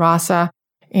original Rasa.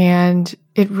 And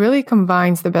it really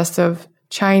combines the best of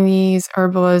Chinese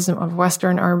herbalism, of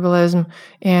Western herbalism,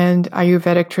 and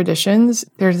Ayurvedic traditions.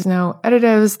 There's no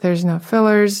additives, there's no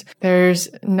fillers, there's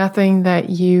nothing that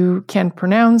you can't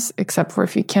pronounce, except for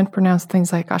if you can't pronounce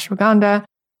things like ashwagandha.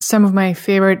 Some of my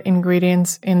favorite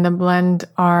ingredients in the blend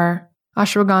are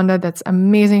ashwagandha. That's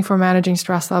amazing for managing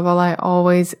stress level. I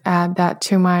always add that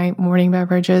to my morning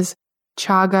beverages.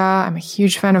 Chaga. I'm a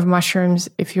huge fan of mushrooms.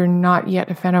 If you're not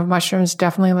yet a fan of mushrooms,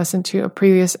 definitely listen to a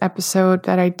previous episode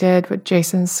that I did with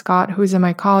Jason Scott, who's a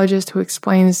mycologist who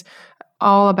explains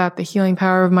all about the healing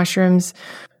power of mushrooms.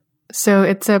 So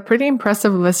it's a pretty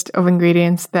impressive list of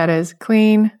ingredients that is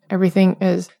clean. Everything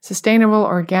is sustainable,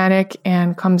 organic,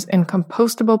 and comes in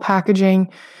compostable packaging.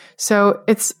 So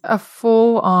it's a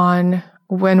full-on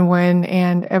win-win,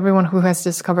 and everyone who has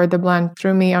discovered the blend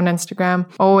through me on Instagram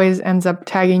always ends up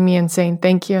tagging me and saying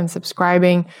thank you and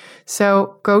subscribing.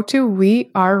 So go to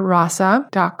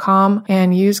wearerasa.com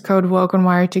and use code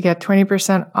WokenWire to get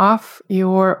 20% off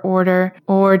your order,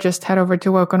 or just head over to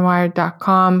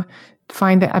wokenwire.com,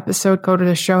 find the episode, go to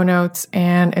the show notes,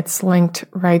 and it's linked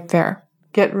right there.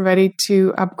 Get ready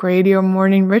to upgrade your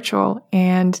morning ritual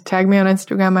and tag me on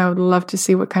Instagram. I would love to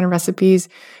see what kind of recipes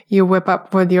you whip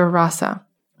up with your rasa.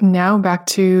 Now back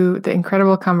to the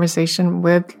incredible conversation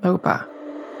with Lopa.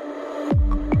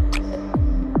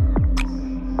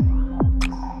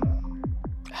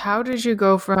 How did you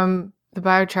go from the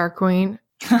biochar queen?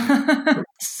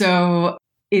 So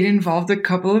it involved a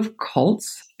couple of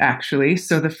cults, actually.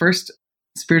 So the first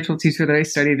spiritual teacher that I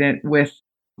studied it with,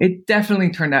 it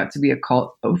definitely turned out to be a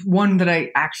cult, one that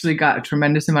I actually got a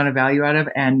tremendous amount of value out of.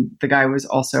 And the guy was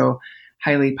also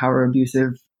highly power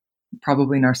abusive,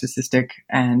 probably narcissistic.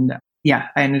 And I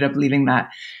ended up leaving that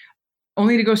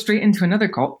only to go straight into another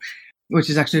cult, which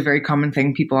is actually a very common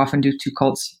thing. People often do 2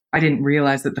 cults. I didn't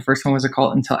realize that the first one was a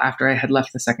cult until after I had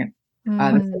left the second. The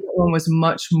second one was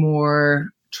much more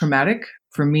traumatic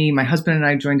for me. My husband and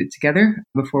I joined it together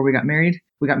before we got married.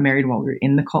 We got married while we were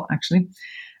in the cult, actually.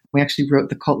 We actually wrote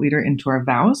the cult leader into our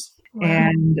vows. Wow.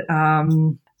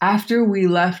 And after we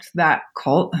left that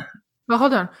cult... Well,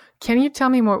 hold on. Can you tell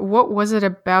me more? What was it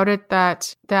about it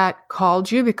that called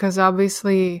you? Because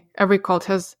obviously every cult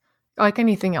has, like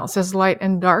anything else, has light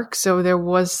and dark. So there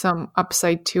was some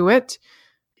upside to it.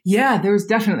 Yeah, there was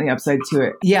definitely upside to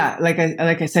it. Yeah, like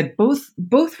I said,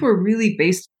 both were really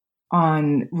based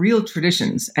on real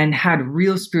traditions and had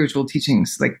real spiritual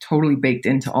teachings, like totally baked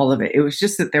into all of it. It was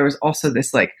just that there was also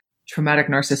this like traumatic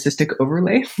narcissistic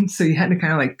overlay. So you had to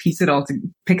kind of like piece it all to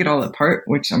pick it all apart,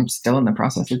 which I'm still in the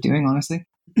process of doing, honestly.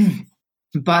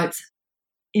 But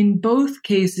in both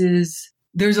cases,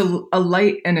 there's a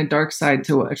light and a dark side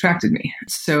to what attracted me.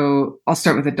 So I'll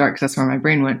start with the dark, because that's where my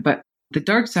brain went. But the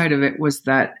dark side of it was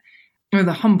that, or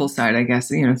the humble side, I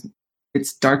guess,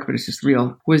 it's dark, but it's just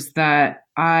real, was that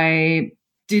I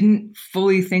didn't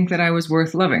fully think that I was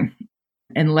worth loving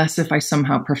unless if I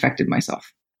somehow perfected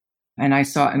myself. And I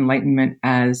saw enlightenment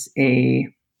as a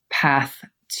path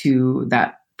to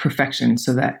that perfection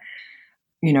so that,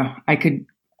 I could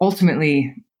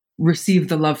ultimately receive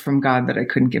the love from God that I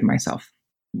couldn't give myself.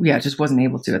 Yeah, just wasn't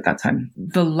able to at that time.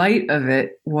 The light of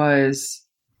it was,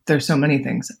 there's so many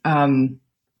things.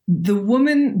 The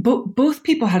woman, both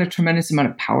people had a tremendous amount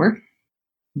of power,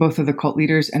 both of the cult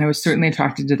leaders, and I was certainly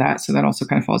attracted to that. So that also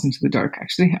kind of falls into the dark,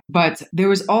 actually. But there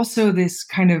was also this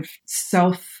kind of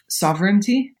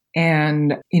self-sovereignty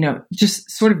and, just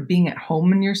sort of being at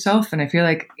home in yourself. And I feel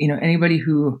like, anybody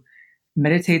who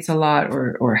meditates a lot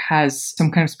or has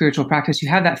some kind of spiritual practice, you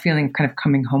have that feeling of kind of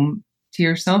coming home to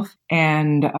yourself.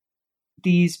 And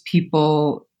these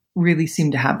people really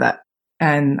seemed to have that.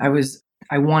 And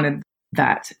I wanted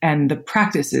that. And the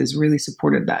practices really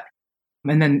supported that.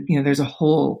 And then, there's a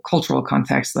whole cultural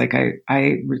context. Like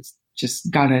I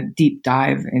just got a deep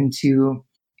dive into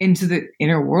the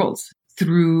inner worlds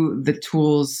through the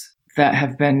tools that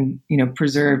have been,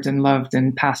 preserved and loved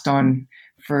and passed on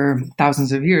for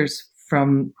thousands of years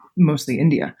from mostly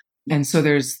India. And so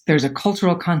there's a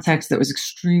cultural context that was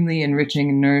extremely enriching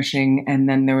and nourishing. And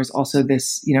then there was also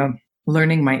this,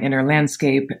 learning my inner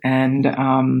landscape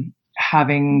and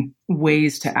having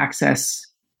ways to access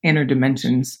inner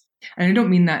dimensions. And I don't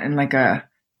mean that in like a,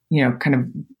 kind of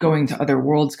going to other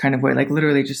worlds kind of way, like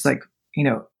literally just like,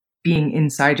 being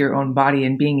inside your own body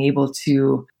and being able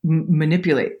to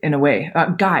manipulate in a way,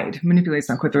 manipulate's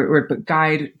not quite the right word, but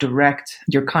guide, direct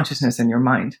your consciousness and your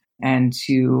mind, and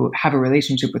to have a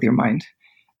relationship with your mind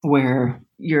where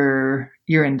you're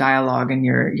in dialogue and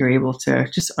you're able to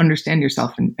just understand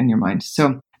yourself and your mind.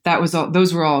 So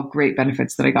those were all great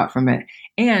benefits that I got from it.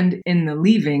 And in the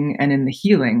leaving and in the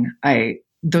healing,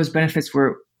 those benefits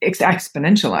were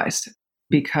exponentialized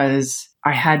because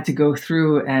I had to go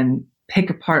through and pick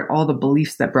apart all the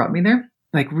beliefs that brought me there,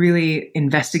 like really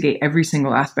investigate every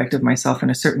single aspect of myself in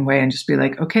a certain way and just be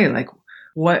like, okay, like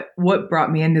what brought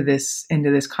me into this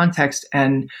context.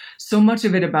 And so much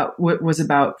of it about what was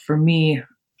about for me,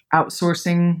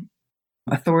 outsourcing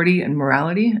authority and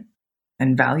morality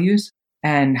and values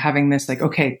and having this like,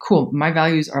 okay, cool. My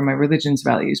values are my religion's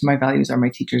values. My values are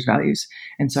my teacher's values.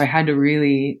 And so I had to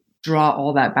really draw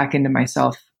all that back into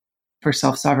myself for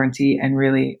self-sovereignty and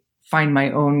really find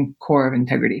my own core of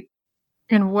integrity.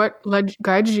 And what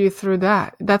guided you through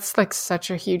that? That's like such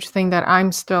a huge thing that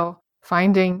I'm still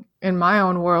finding in my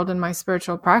own world and my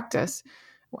spiritual practice.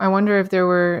 I wonder if there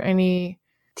were any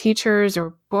teachers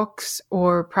or books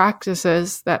or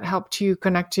practices that helped you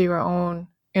connect to your own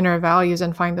inner values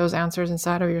and find those answers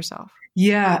inside of yourself.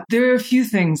 Yeah, there are a few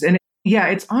things. And yeah,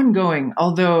 it's ongoing,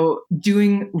 although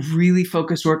doing really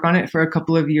focused work on it for a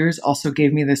couple of years also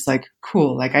gave me this like,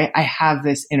 cool, like I have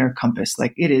this inner compass,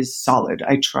 like it is solid.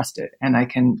 I trust it and I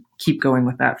can keep going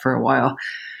with that for a while.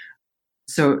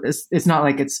 So it's not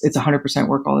like it's 100%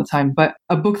 work all the time. But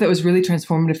a book that was really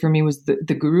transformative for me was the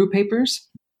Guru Papers.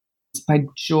 It's by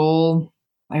Joel,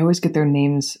 I always get their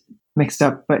names mixed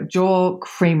up, but Joel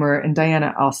Kramer and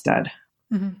Diana Alstad.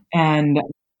 Mm-hmm. And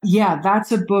yeah,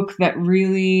 that's a book that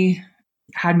really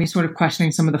had me sort of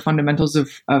questioning some of the fundamentals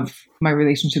of my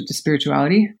relationship to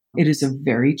spirituality. It is a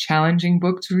very challenging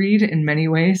book to read in many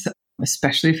ways,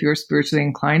 especially if you're spiritually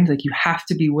inclined. Like you have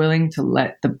to be willing to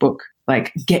let the book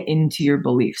like get into your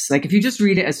beliefs. Like if you just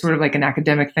read it as sort of like an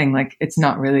academic thing, like it's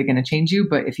not really going to change you.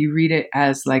 But if you read it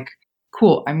as like,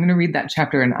 cool, I'm going to read that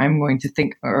chapter and I'm going to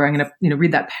think, or I'm going to,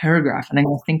 read that paragraph and I'm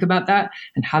going to think about that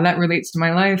and how that relates to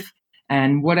my life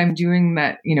and what I'm doing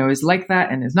that, is like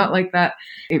that and is not like that.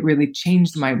 It really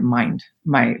changed my mind,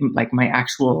 my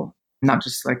actual, not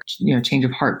just like, change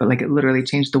of heart, but like it literally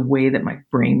changed the way that my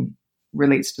brain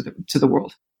relates to the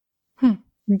world.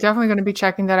 I'm definitely going to be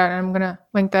checking that out. And I'm going to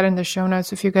link that in the show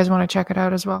notes if you guys want to check it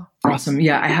out as well. Awesome.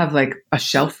 Yeah, I have like a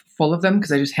shelf full of them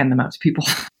because I just hand them out to people.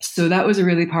 So that was a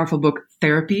really powerful book.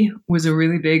 Therapy was a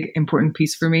really big, important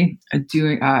piece for me.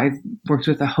 I worked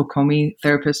with a Hakomi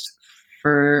therapist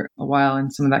for a while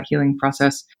in some of that healing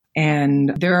process.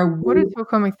 And what is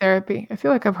Hakomi therapy? I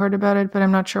feel like I've heard about it, but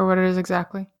I'm not sure what it is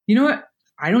exactly. You know what?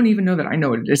 I don't even know that I know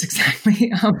what it is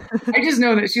exactly. I just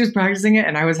know that she was practicing it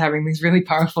and I was having these really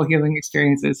powerful healing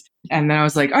experiences. And then I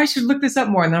was like, oh, I should look this up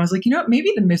more. And then I was like,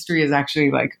 maybe the mystery is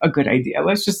actually like a good idea.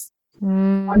 Let's just,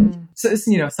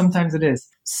 so, sometimes it is.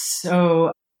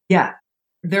 So yeah,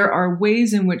 there are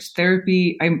ways in which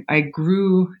therapy, I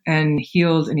grew and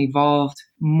healed and evolved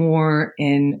more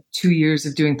in 2 years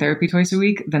of doing therapy twice a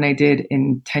week than I did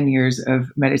in 10 years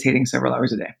of meditating several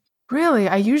hours a day. Really?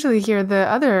 I usually hear the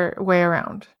other way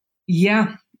around.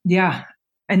 Yeah. Yeah.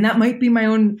 And that might be my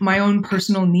own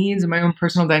personal needs and my own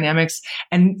personal dynamics.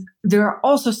 And there are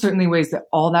also certainly ways that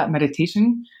all that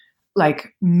meditation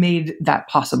like made that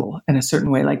possible in a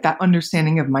certain way, like that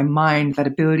understanding of my mind, that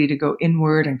ability to go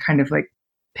inward and kind of like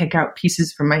pick out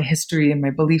pieces from my history and my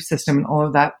belief system and all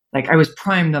of that. Like I was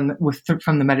primed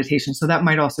from the meditation. So that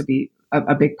might also be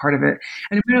a big part of it.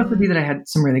 And it might also be that I had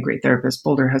some really great therapists.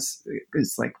 Boulder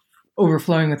is like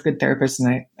overflowing with good therapists.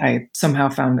 And I somehow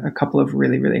found a couple of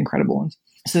really, really incredible ones.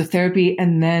 So therapy,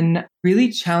 and then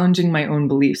really challenging my own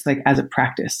beliefs, like as a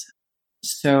practice.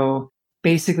 So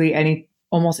basically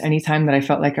almost any time that I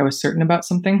felt like I was certain about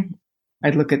something,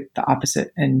 I'd look at the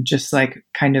opposite and just like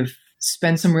kind of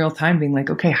spend some real time being like,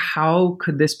 okay, how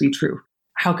could this be true?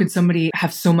 How could somebody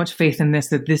have so much faith in this,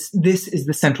 that this is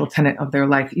the central tenet of their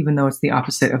life, even though it's the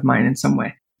opposite of mine in some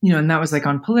way? And that was like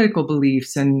on political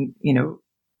beliefs and,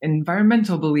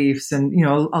 environmental beliefs and,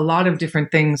 a lot of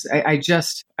different things. I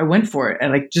went for it. I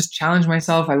like just challenged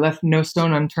myself. I left no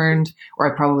stone unturned,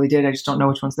 or I probably did. I just don't know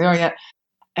which ones they are yet.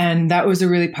 And that was a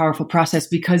really powerful process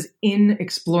because in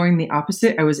exploring the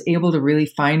opposite, I was able to really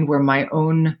find where my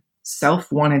own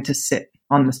self wanted to sit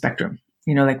on the spectrum,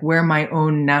 like where my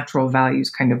own natural values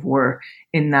kind of were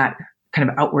in that kind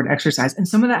of outward exercise. And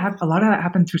some of that, a lot of that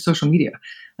happened through social media,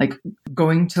 like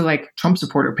going to like Trump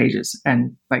supporter pages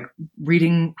and like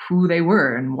reading who they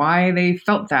were and why they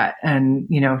felt that. And,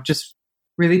 just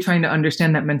really trying to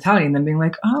understand that mentality and then being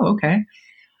like, oh, okay.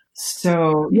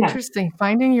 So yeah. Interesting.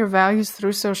 Finding your values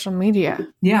through social media.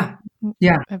 Yeah.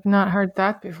 Yeah. I've not heard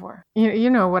that before. You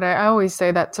know what I always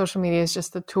say, that social media is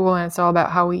just a tool and it's all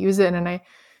about how we use it. And I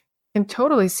can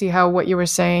totally see how what you were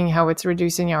saying, how it's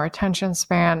reducing our attention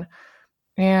span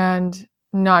and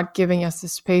not giving us the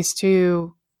space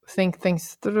to think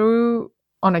things through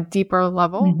on a deeper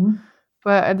level. Mm-hmm.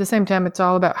 But at the same time, it's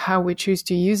all about how we choose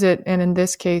to use it. And in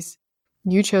this case,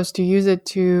 you chose to use it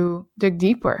to dig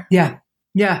deeper. Yeah.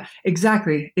 Yeah,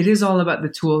 exactly. It is all about the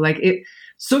tool. Like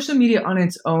social media on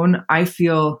its own, I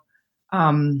feel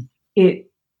it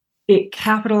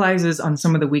capitalizes on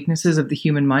some of the weaknesses of the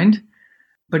human mind.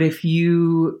 But if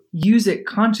you use it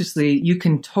consciously, you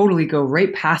can totally go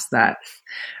right past that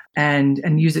and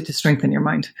use it to strengthen your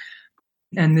mind.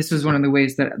 And this was one of the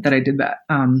ways that I did that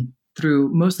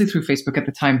mostly through Facebook at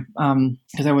the time,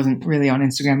 because I wasn't really on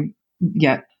Instagram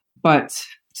yet. But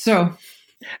so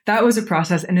that was a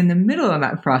process. And in the middle of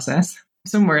that process,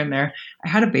 somewhere in there, I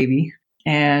had a baby.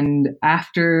 And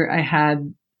after I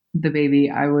had the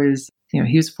baby, I was,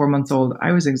 he was 4 months old.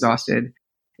 I was exhausted.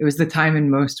 It was the time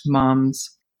in most moms'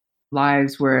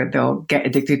 lives where they'll get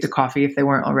addicted to coffee if they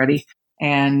weren't already.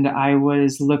 And I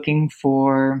was looking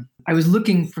for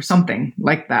something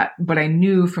like that. But I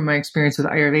knew from my experience with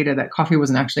Ayurveda that coffee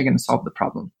wasn't actually going to solve the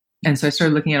problem. And so I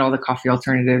started looking at all the coffee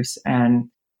alternatives and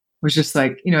was just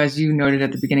like, as you noted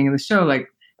at the beginning of the show, like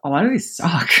a lot of these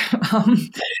suck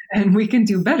and we can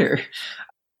do better.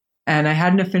 And I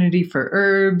had an affinity for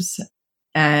herbs.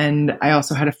 And I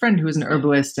also had a friend who was an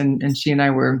herbalist and she and I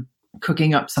were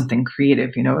cooking up something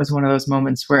creative. It was one of those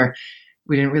moments where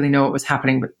we didn't really know what was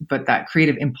happening, but that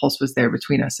creative impulse was there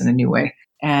between us in a new way.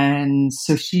 And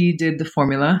so she did the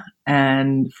formula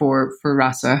and for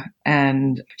rasa,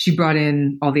 and she brought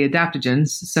in all the adaptogens,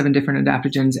 7 different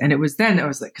adaptogens. And it was then I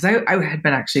was like, because I had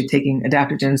been actually taking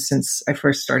adaptogens since I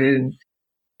first started in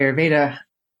Ayurveda,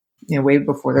 way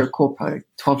before they were cool, probably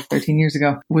 12, 13 years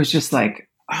ago, was just like,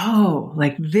 oh,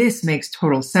 like this makes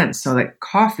total sense. So like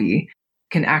coffee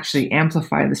can actually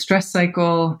amplify the stress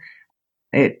cycle.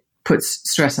 It puts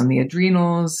stress on the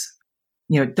adrenals.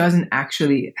 It doesn't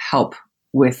actually help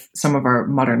with some of our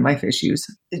modern life issues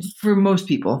for most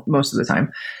people, most of the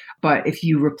time. But if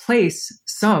you replace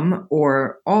some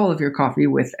or all of your coffee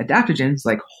with adaptogens,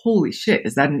 like, holy shit,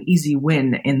 is that an easy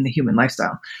win in the human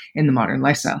lifestyle, in the modern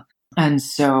lifestyle? And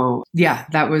so, yeah,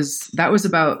 that was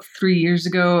about 3 years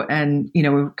ago. And, we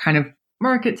were kind of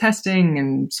market testing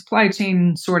and supply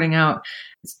chain sorting out.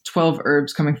 It's 12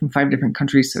 herbs coming from 5 different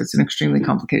countries. So it's an extremely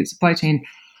complicated supply chain.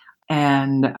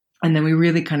 And then we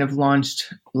really kind of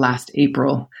launched last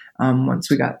April,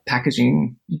 once we got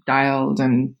packaging dialed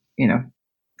and,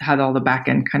 had all the back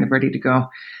end kind of ready to go.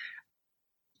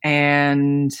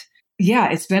 And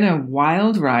Yeah, it's been a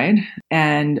wild ride.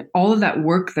 And all of that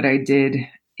work that I did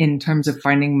in terms of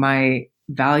finding my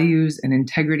values and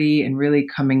integrity and really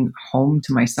coming home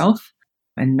to myself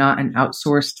and not an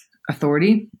outsourced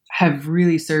authority have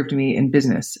really served me in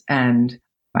business. And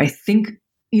I think,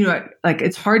 like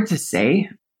it's hard to say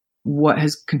what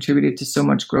has contributed to so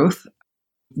much growth.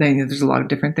 There's a lot of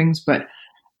different things, but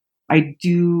I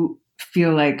do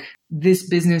feel like this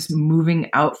business moving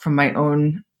out from my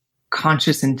own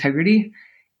conscious integrity,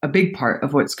 a big part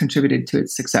of what's contributed to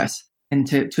its success and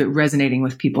to it resonating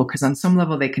with people. Because on some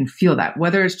level, they can feel that,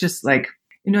 whether it's just like,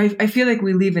 I feel like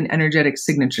we leave an energetic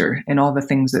signature in all the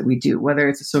things that we do, whether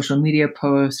it's a social media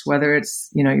post, whether it's,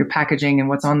 your packaging and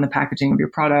what's on the packaging of your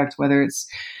product, whether it's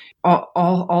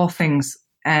all things.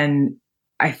 And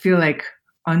I feel like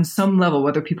on some level,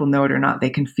 whether people know it or not, they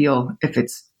can feel if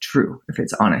it's true, if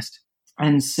it's honest.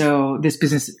 And so this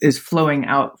business is flowing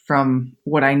out from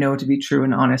what I know to be true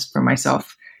and honest for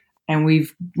myself. And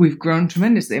we've grown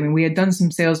tremendously. I mean, we had done some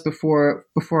sales before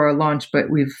our launch, but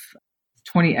we've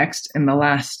 20x'd in the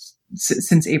last,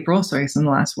 since April. So I guess in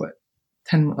the last,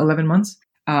 10, 11 months.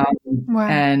 Wow.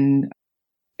 And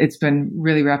it's been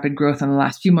really rapid growth in the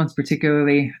last few months,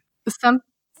 particularly.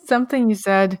 Something you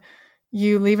said,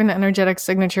 you leave an energetic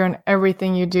signature in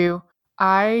everything you do.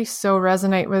 I so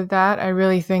resonate with that. I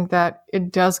really think that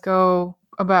it does go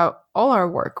about all our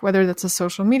work, whether that's a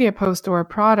social media post or a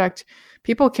product.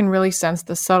 People can really sense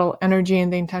the subtle energy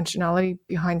and the intentionality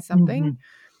behind something.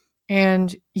 Mm-hmm.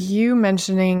 And you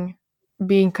mentioning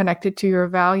being connected to your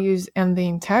values and the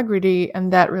integrity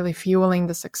and that really fueling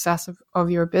the success of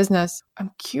your business.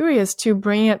 I'm curious to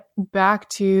bring it back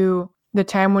to the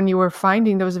time when you were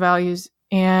finding those values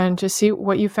and to see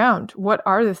what you found. What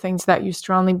are the things that you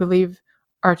strongly believe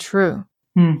are true?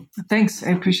 Thanks.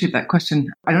 I appreciate that question.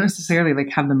 I don't necessarily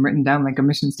have them written down like a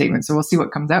mission statement. So we'll see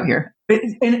what comes out here. But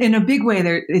in a big way,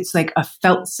 it's like a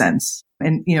felt sense.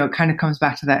 And, it kind of comes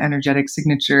back to that energetic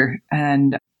signature.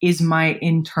 And is my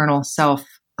internal self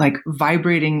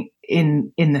vibrating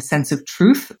in the sense of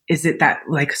truth? Is it that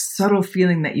subtle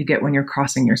feeling that you get when you're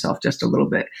crossing yourself just a little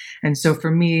bit? And so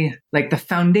for me, the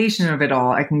foundation of it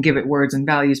all, I can give it words and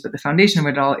values, but the foundation of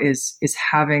it all is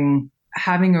having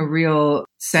a real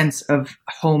sense of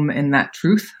home in that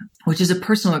truth, which is a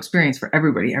personal experience for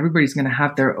everybody. Everybody's going to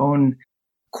have their own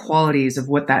qualities of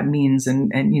what that means.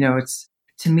 And it's,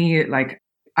 to me,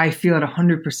 I feel it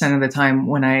 100% of the time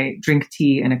when I drink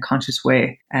tea in a conscious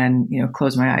way and,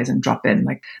 close my eyes and drop in.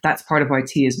 That's part of why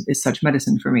tea is such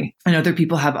medicine for me. And other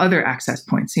people have other access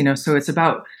points, so it's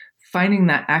about finding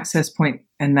that access point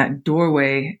and that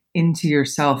doorway into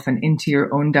yourself and into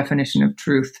your own definition of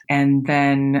truth, and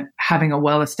then having a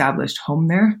well-established home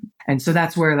there. And so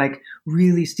that's where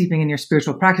really steeping in your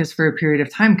spiritual practice for a period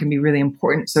of time can be really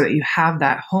important, so that you have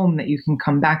that home that you can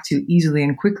come back to easily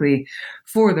and quickly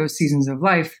for those seasons of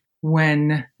life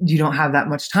when you don't have that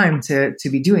much time to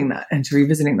be doing that and to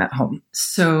revisiting that home.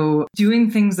 So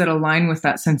doing things that align with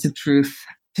that sense of truth,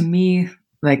 to me,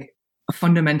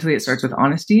 fundamentally, it starts with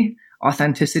honesty,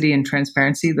 authenticity, and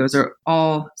transparency. Those are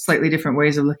all slightly different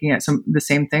ways of looking at the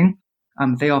same thing.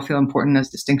 They all feel important as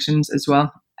distinctions as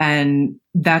well. And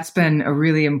that's been a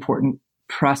really important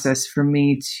process for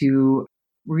me to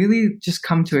really just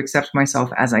come to accept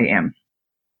myself as I am.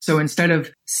 So instead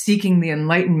of seeking the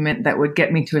enlightenment that would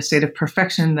get me to a state of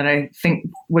perfection that I think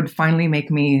would finally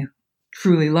make me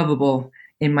truly lovable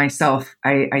in myself,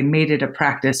 I made it a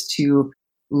practice to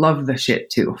love the shit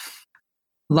too.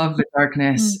 Love the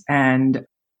darkness and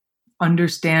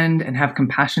understand and have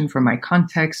compassion for my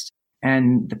context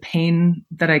and the pain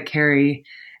that I carry.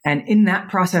 And in that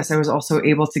process, I was also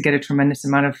able to get a tremendous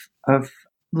amount of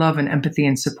love and empathy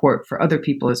and support for other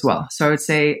people as well. So I would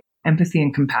say empathy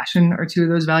and compassion are two of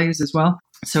those values as well.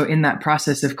 So in that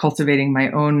process of cultivating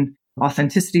my own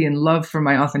authenticity and love for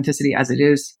my authenticity as it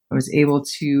is, I was able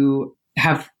to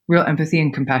have real empathy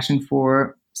and compassion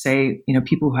for, say,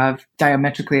 people who have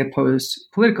diametrically opposed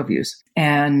political views,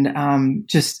 and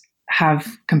just have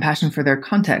compassion for their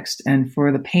context and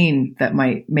for the pain that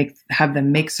might have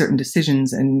them make certain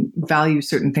decisions and value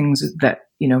certain things that,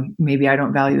 maybe I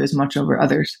don't value as much over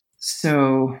others.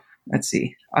 So let's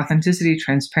see, authenticity,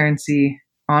 transparency,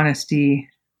 honesty,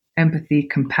 empathy,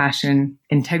 compassion,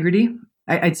 integrity.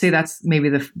 I'd say that's maybe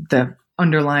the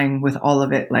underlying with all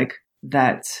of it,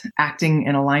 that acting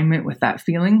in alignment with that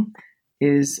feeling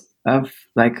is of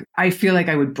I feel like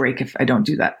I would break if I don't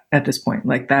do that at this point.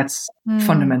 That's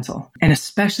fundamental. And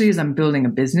especially as I'm building a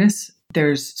business,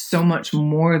 there's so much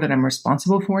more that I'm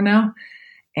responsible for now.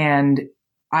 And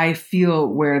I feel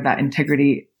where that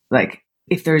integrity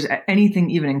if there's anything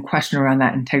even in question around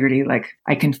that integrity, like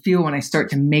I can feel when I start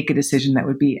to make a decision that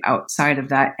would be outside of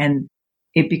that, and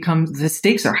it becomes, the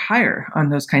stakes are higher on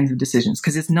those kinds of decisions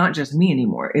because it's not just me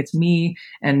anymore. It's me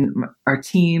and our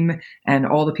team and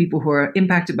all the people who are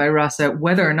impacted by Rasa,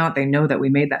 whether or not they know that we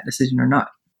made that decision or not.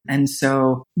 And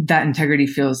so that integrity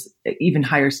feels even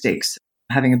higher stakes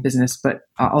having a business, but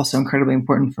also incredibly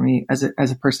important for me as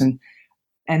a person.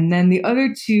 And then the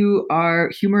other two are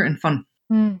humor and fun.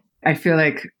 I feel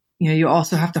like, you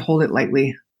also have to hold it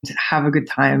lightly, to have a good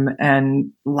time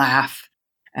and laugh.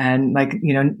 And like,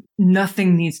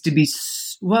 nothing needs to be,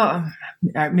 well,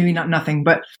 maybe not nothing,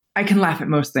 but I can laugh at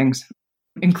most things,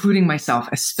 including myself,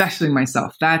 especially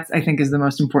myself. That I think is the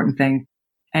most important thing.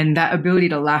 And that ability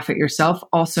to laugh at yourself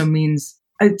also means,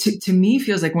 to me,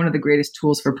 feels like one of the greatest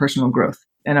tools for personal growth.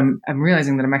 And I'm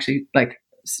realizing that I'm actually like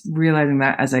realizing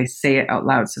that as I say it out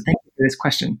loud. So thank you for this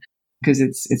question, because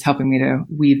it's helping me to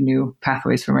weave new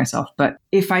pathways for myself. But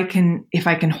if I can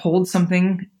hold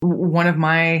something, one of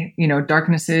my,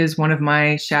 darknesses, one of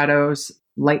my shadows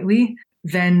lightly,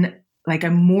 then like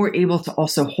I'm more able to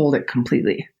also hold it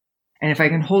completely. And if I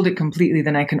can hold it completely,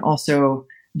 then I can also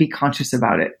be conscious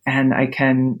about it, and I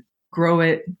can grow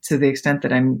it to the extent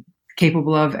that I'm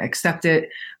capable of, accept it,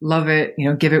 love it,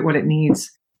 give it what it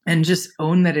needs, and just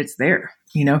own that it's there,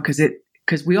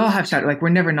 because we all have shadow. Like we're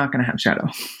never not going to have shadow.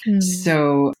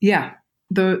 So yeah,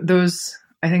 those,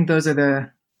 I think those are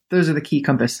the key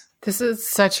compass. This is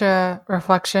such a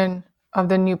reflection of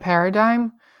the new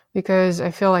paradigm, because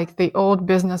I feel like the old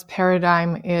business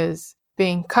paradigm is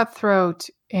being cutthroat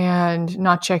and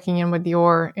not checking in with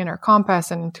your inner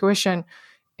compass and intuition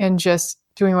and just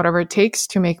doing whatever it takes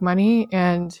to make money.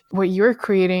 And what you're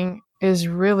creating is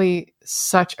really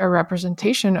such a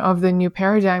representation of the new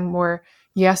paradigm where,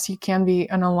 yes, you can be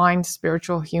an aligned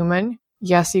spiritual human.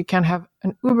 Yes, you can have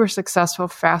an uber successful,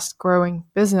 fast growing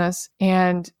business.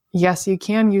 And yes, you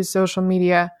can use social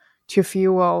media to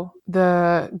fuel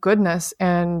the goodness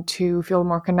and to feel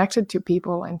more connected to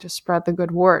people and to spread the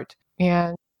good word.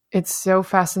 And it's so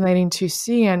fascinating to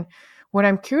see. And what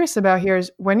I'm curious about here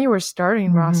is, when you were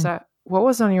starting Rasa, what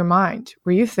was on your mind?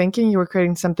 Were you thinking you were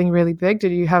creating something really big?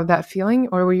 Did you have that feeling,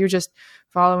 or were you just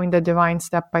following the divine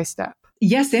step by step?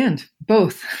 Yes, and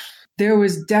both. There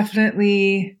was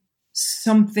definitely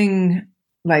something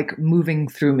like moving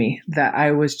through me that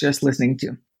I was just listening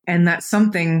to. And that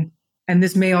something, and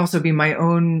this may also be my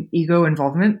own ego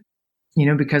involvement,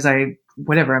 because I'm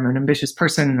an ambitious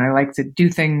person and I like to do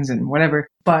things and whatever.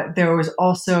 But there was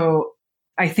also,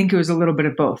 I think it was a little bit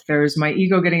of both. There was my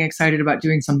ego getting excited about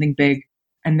doing something big.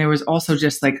 And there was also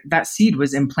just like that seed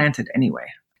was implanted anyway.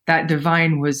 That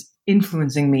divine was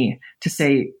influencing me to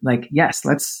say like, yes,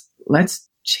 let's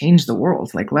change the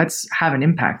world. Like, let's have an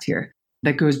impact here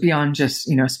that goes beyond just,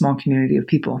 a small community of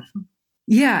people.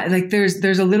 Yeah. Like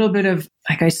there's a little bit of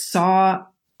like, I saw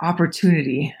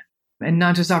opportunity, and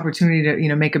not just opportunity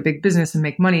to, make a big business and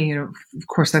make money. Of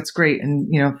course that's great.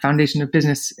 And, foundation of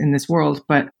business in this world.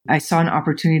 But I saw an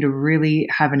opportunity to really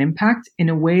have an impact in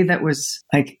a way that was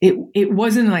like, it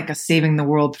wasn't like a saving the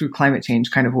world through climate change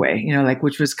kind of way,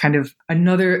 which was kind of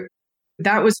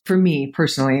that was for me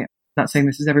personally, not saying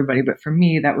this is everybody, but for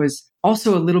me, that was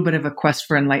also a little bit of a quest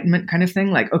for enlightenment kind of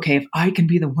thing. Like, okay, if I can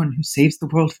be the one who saves the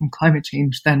world from climate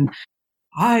change, then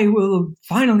I will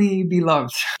finally be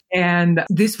loved. And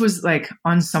this was like,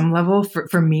 on some level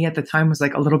for me at the time, was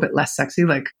like a little bit less sexy,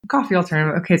 like coffee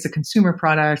alternative. Okay, it's a consumer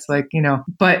product, like,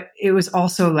 but it was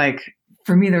also like,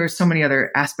 for me, there were so many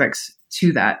other aspects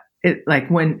to that. It like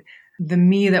when the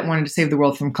me that wanted to save the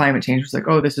world from climate change was like,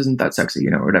 oh, this isn't that sexy,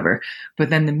 or whatever. But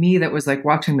then the me that was like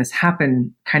watching this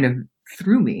happen kind of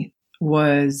through me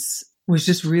was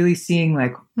just really seeing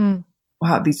like,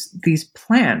 wow, these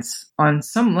plants on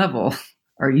some level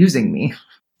are using me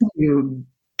to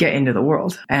get into the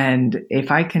world. And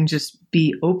if I can just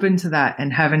be open to that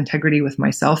and have integrity with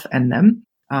myself and them,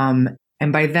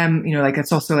 and by them, like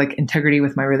it's also like integrity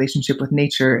with my relationship with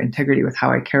nature, integrity with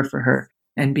how I care for her,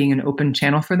 and being an open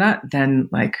channel for that, then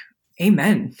like,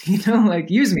 amen,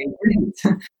 like use me.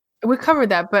 We covered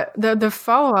that, but the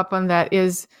follow-up on that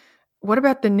is, what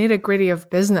about the nitty-gritty of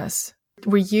business?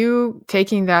 Were you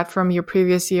taking that from your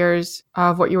previous years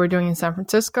of what you were doing in San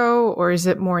Francisco, or is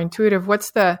it more intuitive?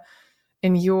 What's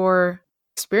in your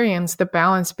experience, the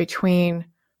balance between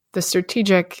the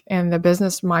strategic and the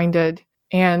business-minded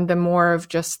and the more of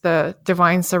just the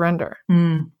divine surrender?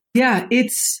 Yeah,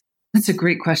 that's a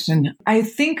great question. I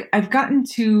think I've gotten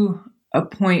to a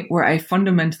point where I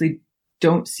fundamentally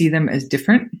don't see them as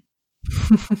different.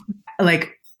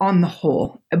 Like on the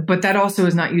whole, but that also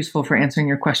is not useful for answering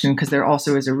your question because there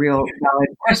also is a real valid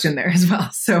question there as well.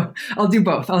 So I'll do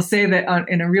both. I'll say that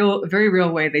in a very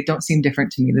real way, they don't seem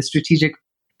different to me. The strategic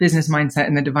business mindset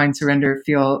and the divine surrender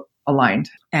feel aligned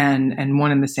and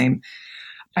one and the same.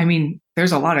 I mean,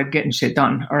 there's a lot of getting shit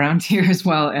done around here as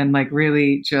well. And like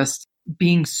really just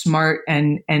being smart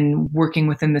and working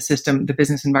within the system, the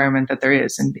business environment that there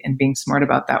is, and being smart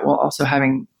about that while also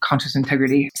having conscious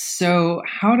integrity. So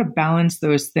how to balance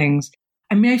those things?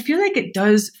 I mean, I feel like it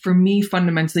does for me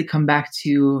fundamentally come back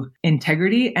to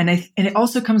integrity. And it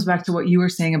also comes back to what you were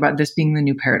saying about this being the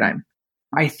new paradigm.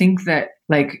 I think that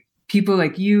like people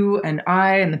like you and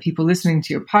I and the people listening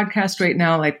to your podcast right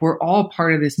now, like we're all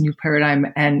part of this new paradigm.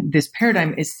 And this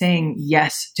paradigm is saying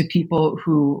yes to people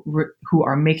who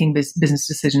are making business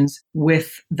decisions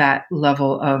with that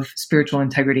level of spiritual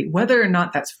integrity, whether or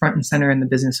not that's front and center in the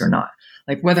business or not,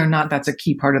 like whether or not that's a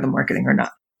key part of the marketing or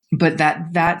not. But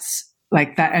that's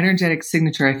like that energetic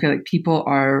signature. I feel like people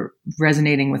are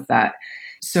resonating with that.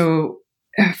 So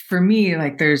for me,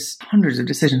 like there's hundreds of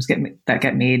decisions that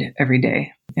get made every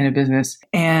day in a business,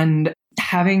 and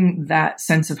having that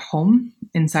sense of home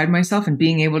inside myself and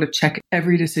being able to check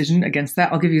every decision against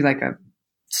that. I'll give you like a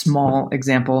small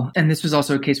example. And this was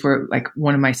also a case where like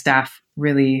one of my staff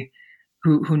really,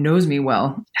 who knows me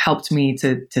well, helped me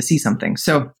to see something.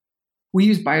 So we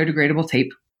use biodegradable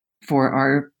tape for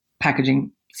our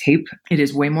packaging tape. It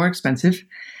is way more expensive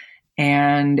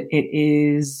and it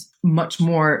is much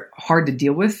more hard to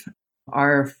deal with.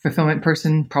 Our fulfillment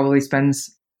person probably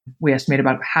spends, we estimate,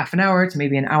 about half an hour to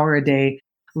maybe an hour a day,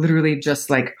 literally just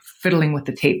like fiddling with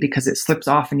the tape because it slips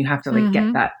off and you have to like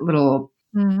get that little,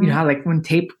 you know how like when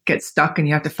tape gets stuck and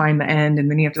you have to find the end and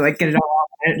then you have to like get it all off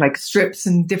and it like strips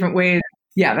in different ways.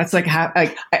 Yeah, that's like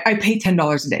I pay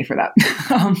 $10 a day for that,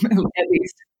 at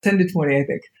least 10 to 20, I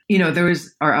think. You know, there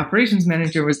was our operations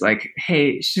manager was like,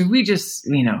 "Hey, should we just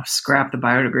scrap the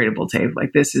biodegradable tape?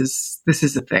 Like this is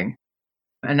a thing."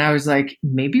 And I was like,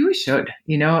 maybe we should.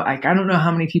 Like I don't know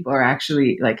how many people are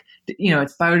actually like,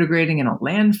 it's biodegrading in a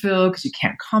landfill because you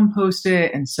can't compost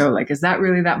it, and so like, is that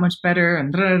really that much better?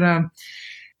 And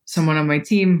someone on my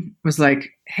team was like,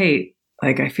 "Hey,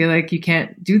 like I feel like you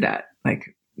can't do that.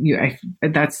 Like."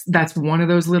 That's one of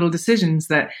those little decisions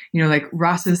that, like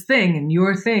Rasa's thing and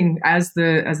your thing as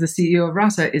the CEO of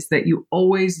Rasa is that you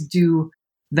always do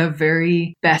the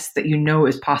very best that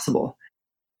is possible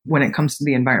when it comes to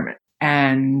the environment.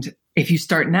 And if you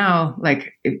start now,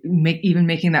 like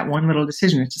making that one little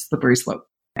decision, it's a slippery slope.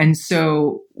 And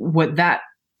so what that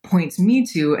points me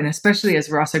to, and especially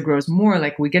as Rasa grows more,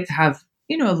 like we get to have,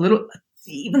 a little,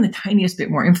 even the tiniest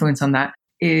bit more influence on that,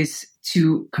 is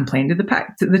to complain to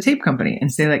the tape company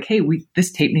and say like, hey,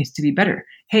 this tape needs to be better.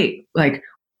 Hey, like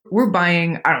we're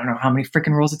buying, I don't know how many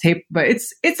freaking rolls of tape, but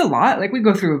it's a lot. Like we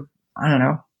go through, I don't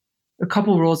know, a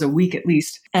couple rolls a week at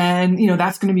least. And,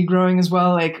 that's going to be growing as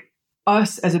well. Like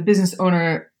us as a business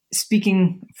owner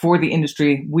speaking for the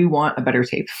industry, we want a better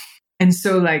tape. And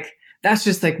so like, that's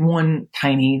just like one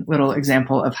tiny little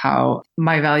example of how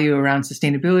my value around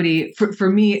sustainability, for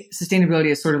me,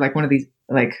 sustainability is sort of like one of these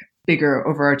like bigger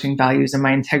overarching values, and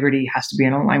my integrity has to be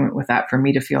in alignment with that for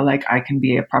me to feel like I can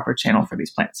be a proper channel for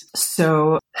these plants.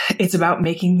 So it's about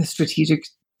making the strategic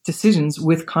decisions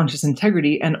with conscious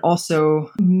integrity and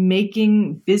also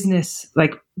making business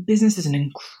is an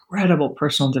incredible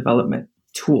personal development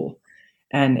tool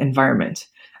and environment.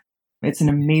 It's an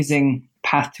amazing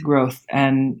path to growth.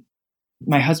 And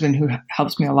my husband, who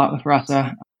helps me a lot with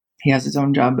Rasa, he has his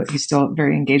own job, but he's still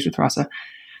very engaged with Rasa.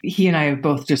 He and I have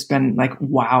both just been like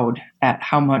wowed at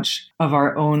how much of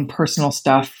our own personal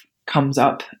stuff comes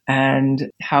up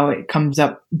and how it comes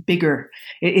up bigger.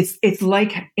 It's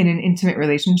like in an intimate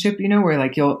relationship, where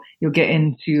like you'll get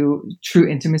into true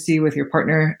intimacy with your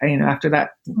partner, after that,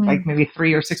 like maybe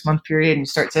 3 or 6 month period, and you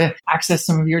start to access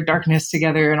some of your darkness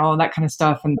together and all of that kind of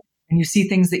stuff. And you see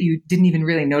things that you didn't even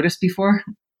really notice before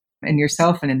in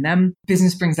yourself and in them.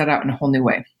 Business brings that out in a whole new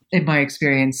way, in my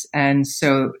experience. And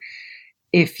so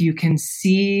if you can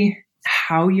see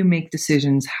how you make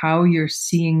decisions, how you're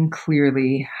seeing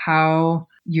clearly, how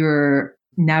you're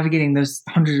navigating those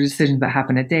hundreds of decisions that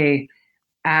happen a day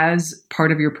as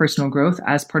part of your personal growth,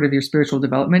 as part of your spiritual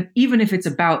development, even if it's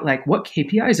about like, what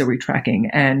KPIs are we tracking?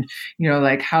 And,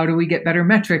 like, how do we get better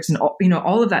metrics? And,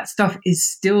 all of that stuff is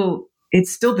still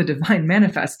the divine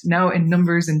manifest now in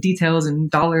numbers and details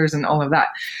and dollars and all of that.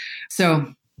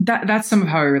 So that's some of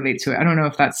how I relate to it. I don't know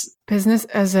if that's business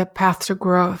as a path to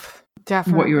growth.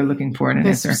 Definitely what you were looking for in an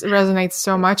answer. This resonates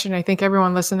so much. And I think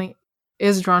everyone listening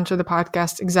is drawn to the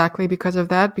podcast exactly because of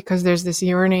that, because there's this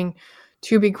yearning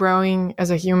to be growing as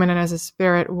a human and as a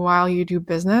spirit while you do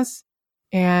business.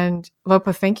 And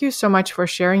Lopa, thank you so much for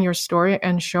sharing your story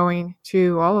and showing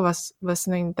to all of us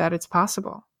listening that it's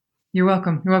possible. You're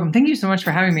welcome. You're welcome. Thank you so much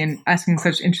for having me and asking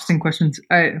such interesting questions.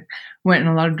 I went in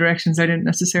a lot of directions I didn't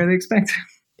necessarily expect.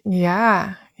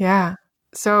 Yeah.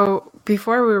 So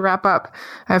before we wrap up,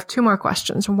 I have two more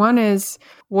questions. One is,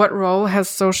 what role has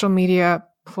social media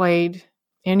played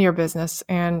in your business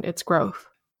and its growth?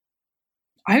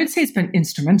 I would say it's been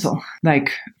instrumental,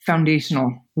 like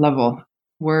foundational level.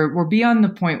 We're beyond the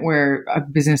point where a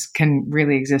business can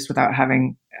really exist without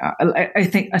having, I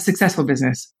think, a successful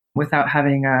business without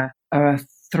having a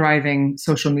thriving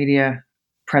social media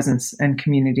presence and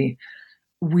community.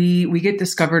 We get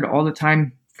discovered all the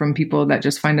time from people that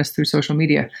just find us through social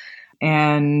media.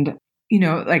 And,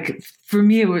 like for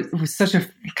me, it was such a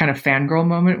kind of fangirl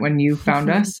moment when you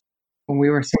found us, when we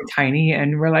were so tiny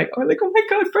and we're like, oh my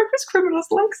God, Breakfast Criminals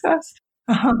likes us.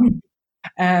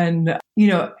 And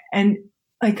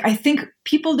like, I think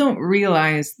people don't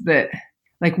realize that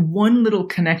like one little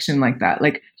connection like that,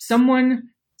 like someone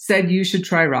said you should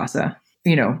try Rasa,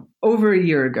 over a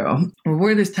year ago.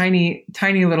 We're this tiny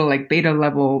little like beta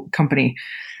level company.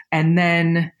 And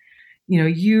then,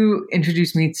 you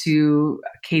introduced me to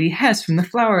Katie Hess from the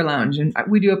Flower Lounge, and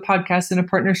we do a podcast in a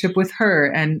partnership with her.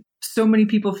 And so many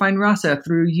people find Rasa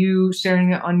through you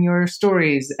sharing it on your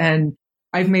stories. And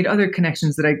I've made other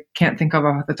connections that I can't think of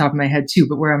off the top of my head too,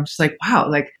 but where I'm just like, wow,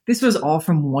 like this was all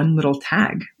from one little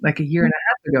tag, like a year and a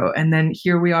half ago. And then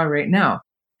here we are right now.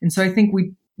 And so I think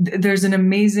there's an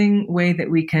amazing way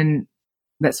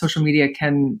that social media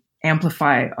can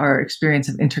amplify our experience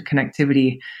of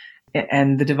interconnectivity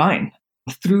and the divine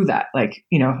through that. Like,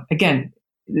 again,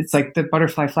 it's like the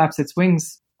butterfly flaps its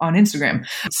wings on Instagram.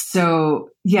 So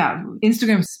yeah,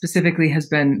 Instagram specifically has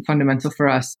been fundamental for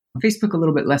us. Facebook a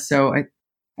little bit less so.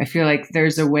 I feel like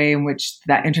there's a way in which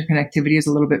that interconnectivity is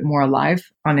a little bit more alive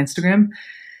on Instagram.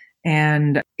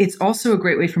 And it's also a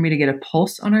great way for me to get a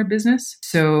pulse on our business.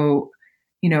 So,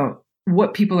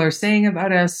 what people are saying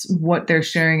about us, what they're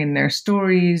sharing in their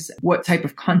stories, what type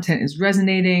of content is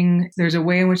resonating. There's a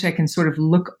way in which I can sort of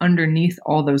look underneath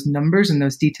all those numbers and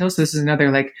those details. So this is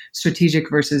another like strategic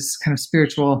versus kind of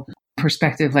spiritual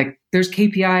perspective. Like there's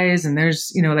KPIs and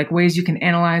there's, like ways you can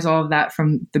analyze all of that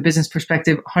from the business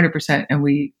perspective 100%. And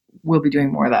we will be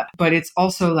doing more of that. But it's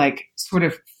also like sort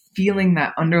of feeling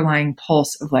that underlying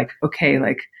pulse of like, okay,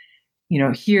 like,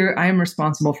 here I am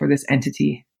responsible for this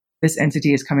entity. This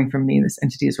entity is coming from me. This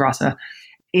entity is Rasa.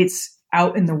 It's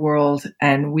out in the world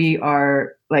and we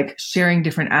are like sharing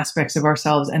different aspects of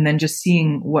ourselves and then just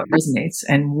seeing what resonates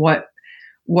and what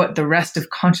the rest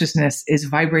of consciousness is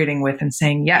vibrating with and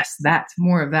saying, yes, that's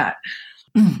more of that.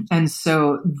 And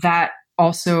so that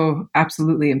also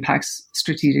absolutely impacts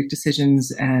strategic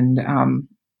decisions and,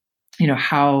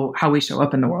 how we show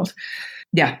up in the world.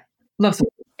 Yeah. Love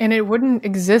social. And it wouldn't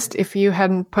exist if you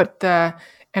hadn't put the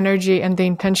energy and the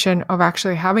intention of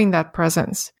actually having that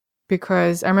presence.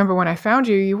 Because I remember when I found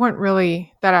you, you weren't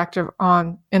really that active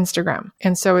on Instagram.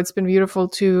 And so it's been beautiful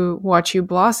to watch you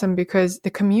blossom because the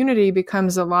community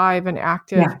becomes alive and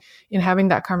active in having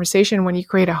that conversation when you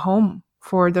create a home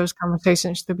for those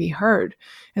conversations to be heard.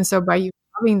 And so by you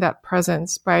having that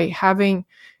presence, by having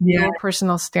your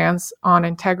personal stance on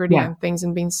integrity and things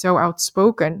and being so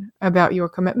outspoken about your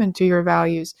commitment to your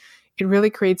values, it really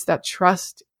creates that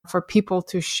trust for people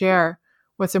to share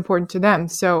what's important to them.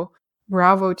 So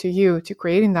bravo to you to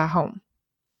creating that home.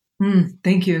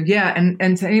 Thank you. Yeah.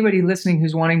 And to anybody listening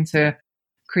who's wanting to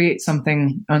create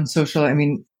something on social, I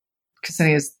mean,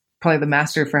 Ksenia is probably the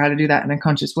master for how to do that in a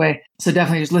conscious way. So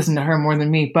definitely just listen to her more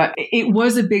than me. But it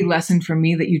was a big lesson for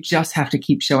me that you just have to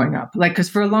keep showing up. Like, because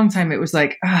for a long time it was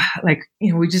like,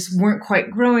 we just weren't quite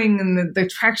growing and the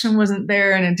traction wasn't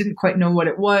there and I didn't quite know what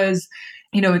it was.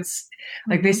 It's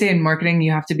like they say in marketing,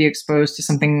 you have to be exposed to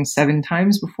something 7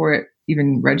 times before it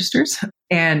even registers.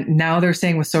 And now they're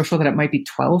saying with social that it might be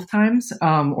 12 times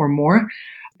or more.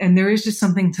 And there is just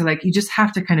something to like, you just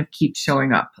have to kind of keep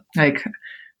showing up. Like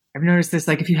I've noticed this,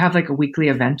 like if you have like a weekly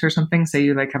event or something, say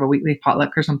you like have a weekly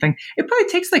potluck or something, it probably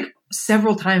takes like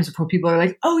several times before people are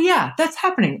like, oh yeah, that's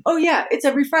happening. Oh yeah, it's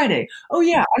every Friday. Oh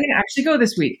yeah, I'm going to actually go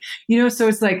this week. So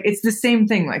it's like, it's the same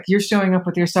thing. Like you're showing up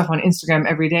with your stuff on Instagram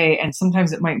every day. And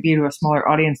sometimes it might be to a smaller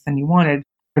audience than you wanted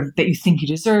or that you think you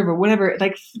deserve or whatever.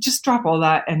 Like just drop all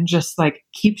that and just like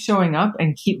keep showing up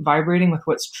and keep vibrating with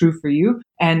what's true for you.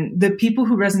 And the people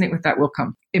who resonate with that will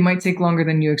come. It might take longer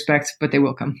than you expect, but they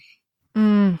will come.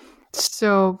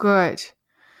 So good.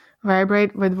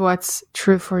 Vibrate with what's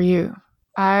true for you.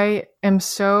 I am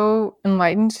so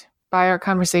enlightened by our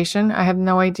conversation. I had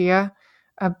no idea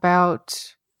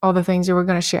about all the things you were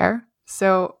going to share.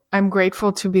 So I'm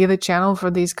grateful to be the channel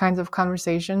for these kinds of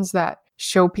conversations that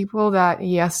show people that,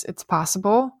 yes, it's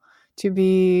possible to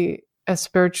be a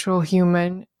spiritual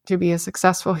human, to be a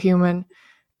successful human.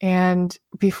 And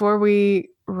before we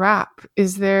wrap,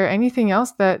 is there anything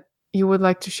else that you would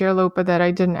like to share, Lopa, that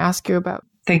I didn't ask you about?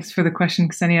 Thanks for the question,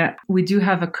 Ksenia. We do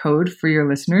have a code for your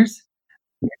listeners.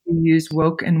 If you use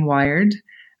Woke and Wired,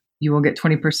 you will get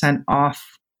 20%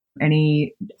 off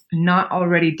any not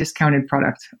already discounted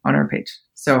product on our page.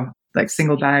 So like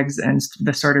single bags and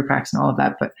the starter packs and all of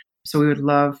that. But so we would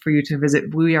love for you to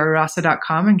visit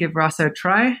wearerasa.com and give Rasa a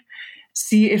try.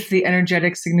 See if the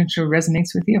energetic signature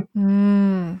resonates with you.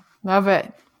 Love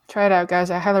it. Try it out, guys.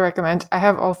 I highly recommend. I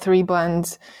have all 3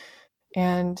 blends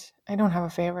and I don't have a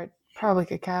favorite. Probably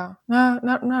cacao. No,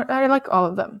 I like all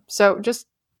of them. So just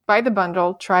buy the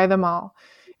bundle, try them all,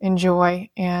 enjoy.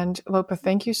 And Lopa,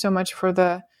 thank you so much for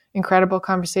the incredible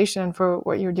conversation and for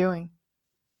what you're doing.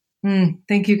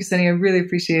 Thank you, Ksenia. I really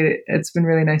appreciate it. It's been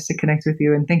really nice to connect with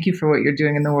you. And thank you for what you're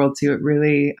doing in the world too.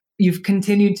 You've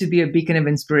continued to be a beacon of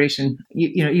inspiration.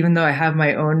 You know, even though I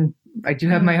do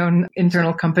have my own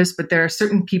internal compass, but there are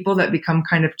certain people that become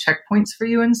kind of checkpoints for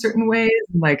you in certain ways.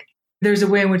 Like there's a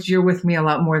way in which you're with me a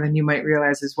lot more than you might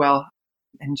realize as well.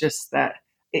 And just that,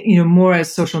 you know, more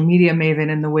as social media maven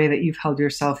in the way that you've held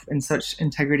yourself in such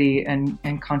integrity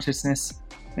and consciousness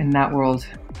in that world.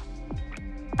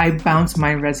 I bounce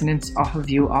my resonance off of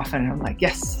you often. And I'm like,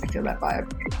 yes, I feel that vibe.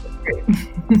 Great.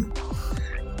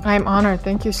 I'm honored.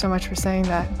 Thank you so much for saying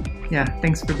that. Yeah,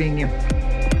 thanks for being you.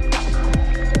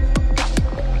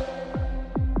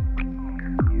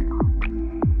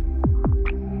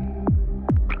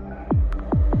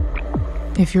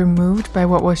 If you're moved by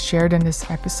what was shared in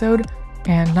this episode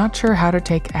and not sure how to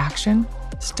take action,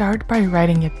 start by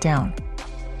writing it down.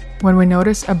 When we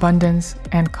notice abundance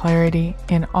and clarity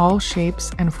in all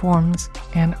shapes and forms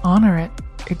and honor it,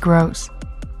 it grows.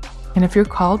 And if you're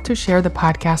called to share the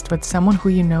podcast with someone who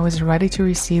you know is ready to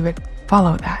receive it,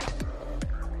 follow that.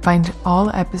 Find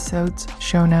all episodes,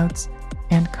 show notes,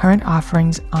 and current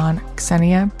offerings on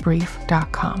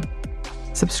XeniaBrief.com.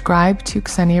 Subscribe to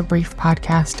Xenia Brief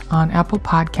Podcast on Apple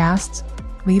Podcasts,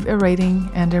 leave a rating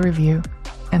and a review,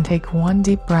 and take one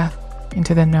deep breath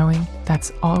into the knowing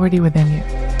that's already within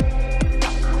you.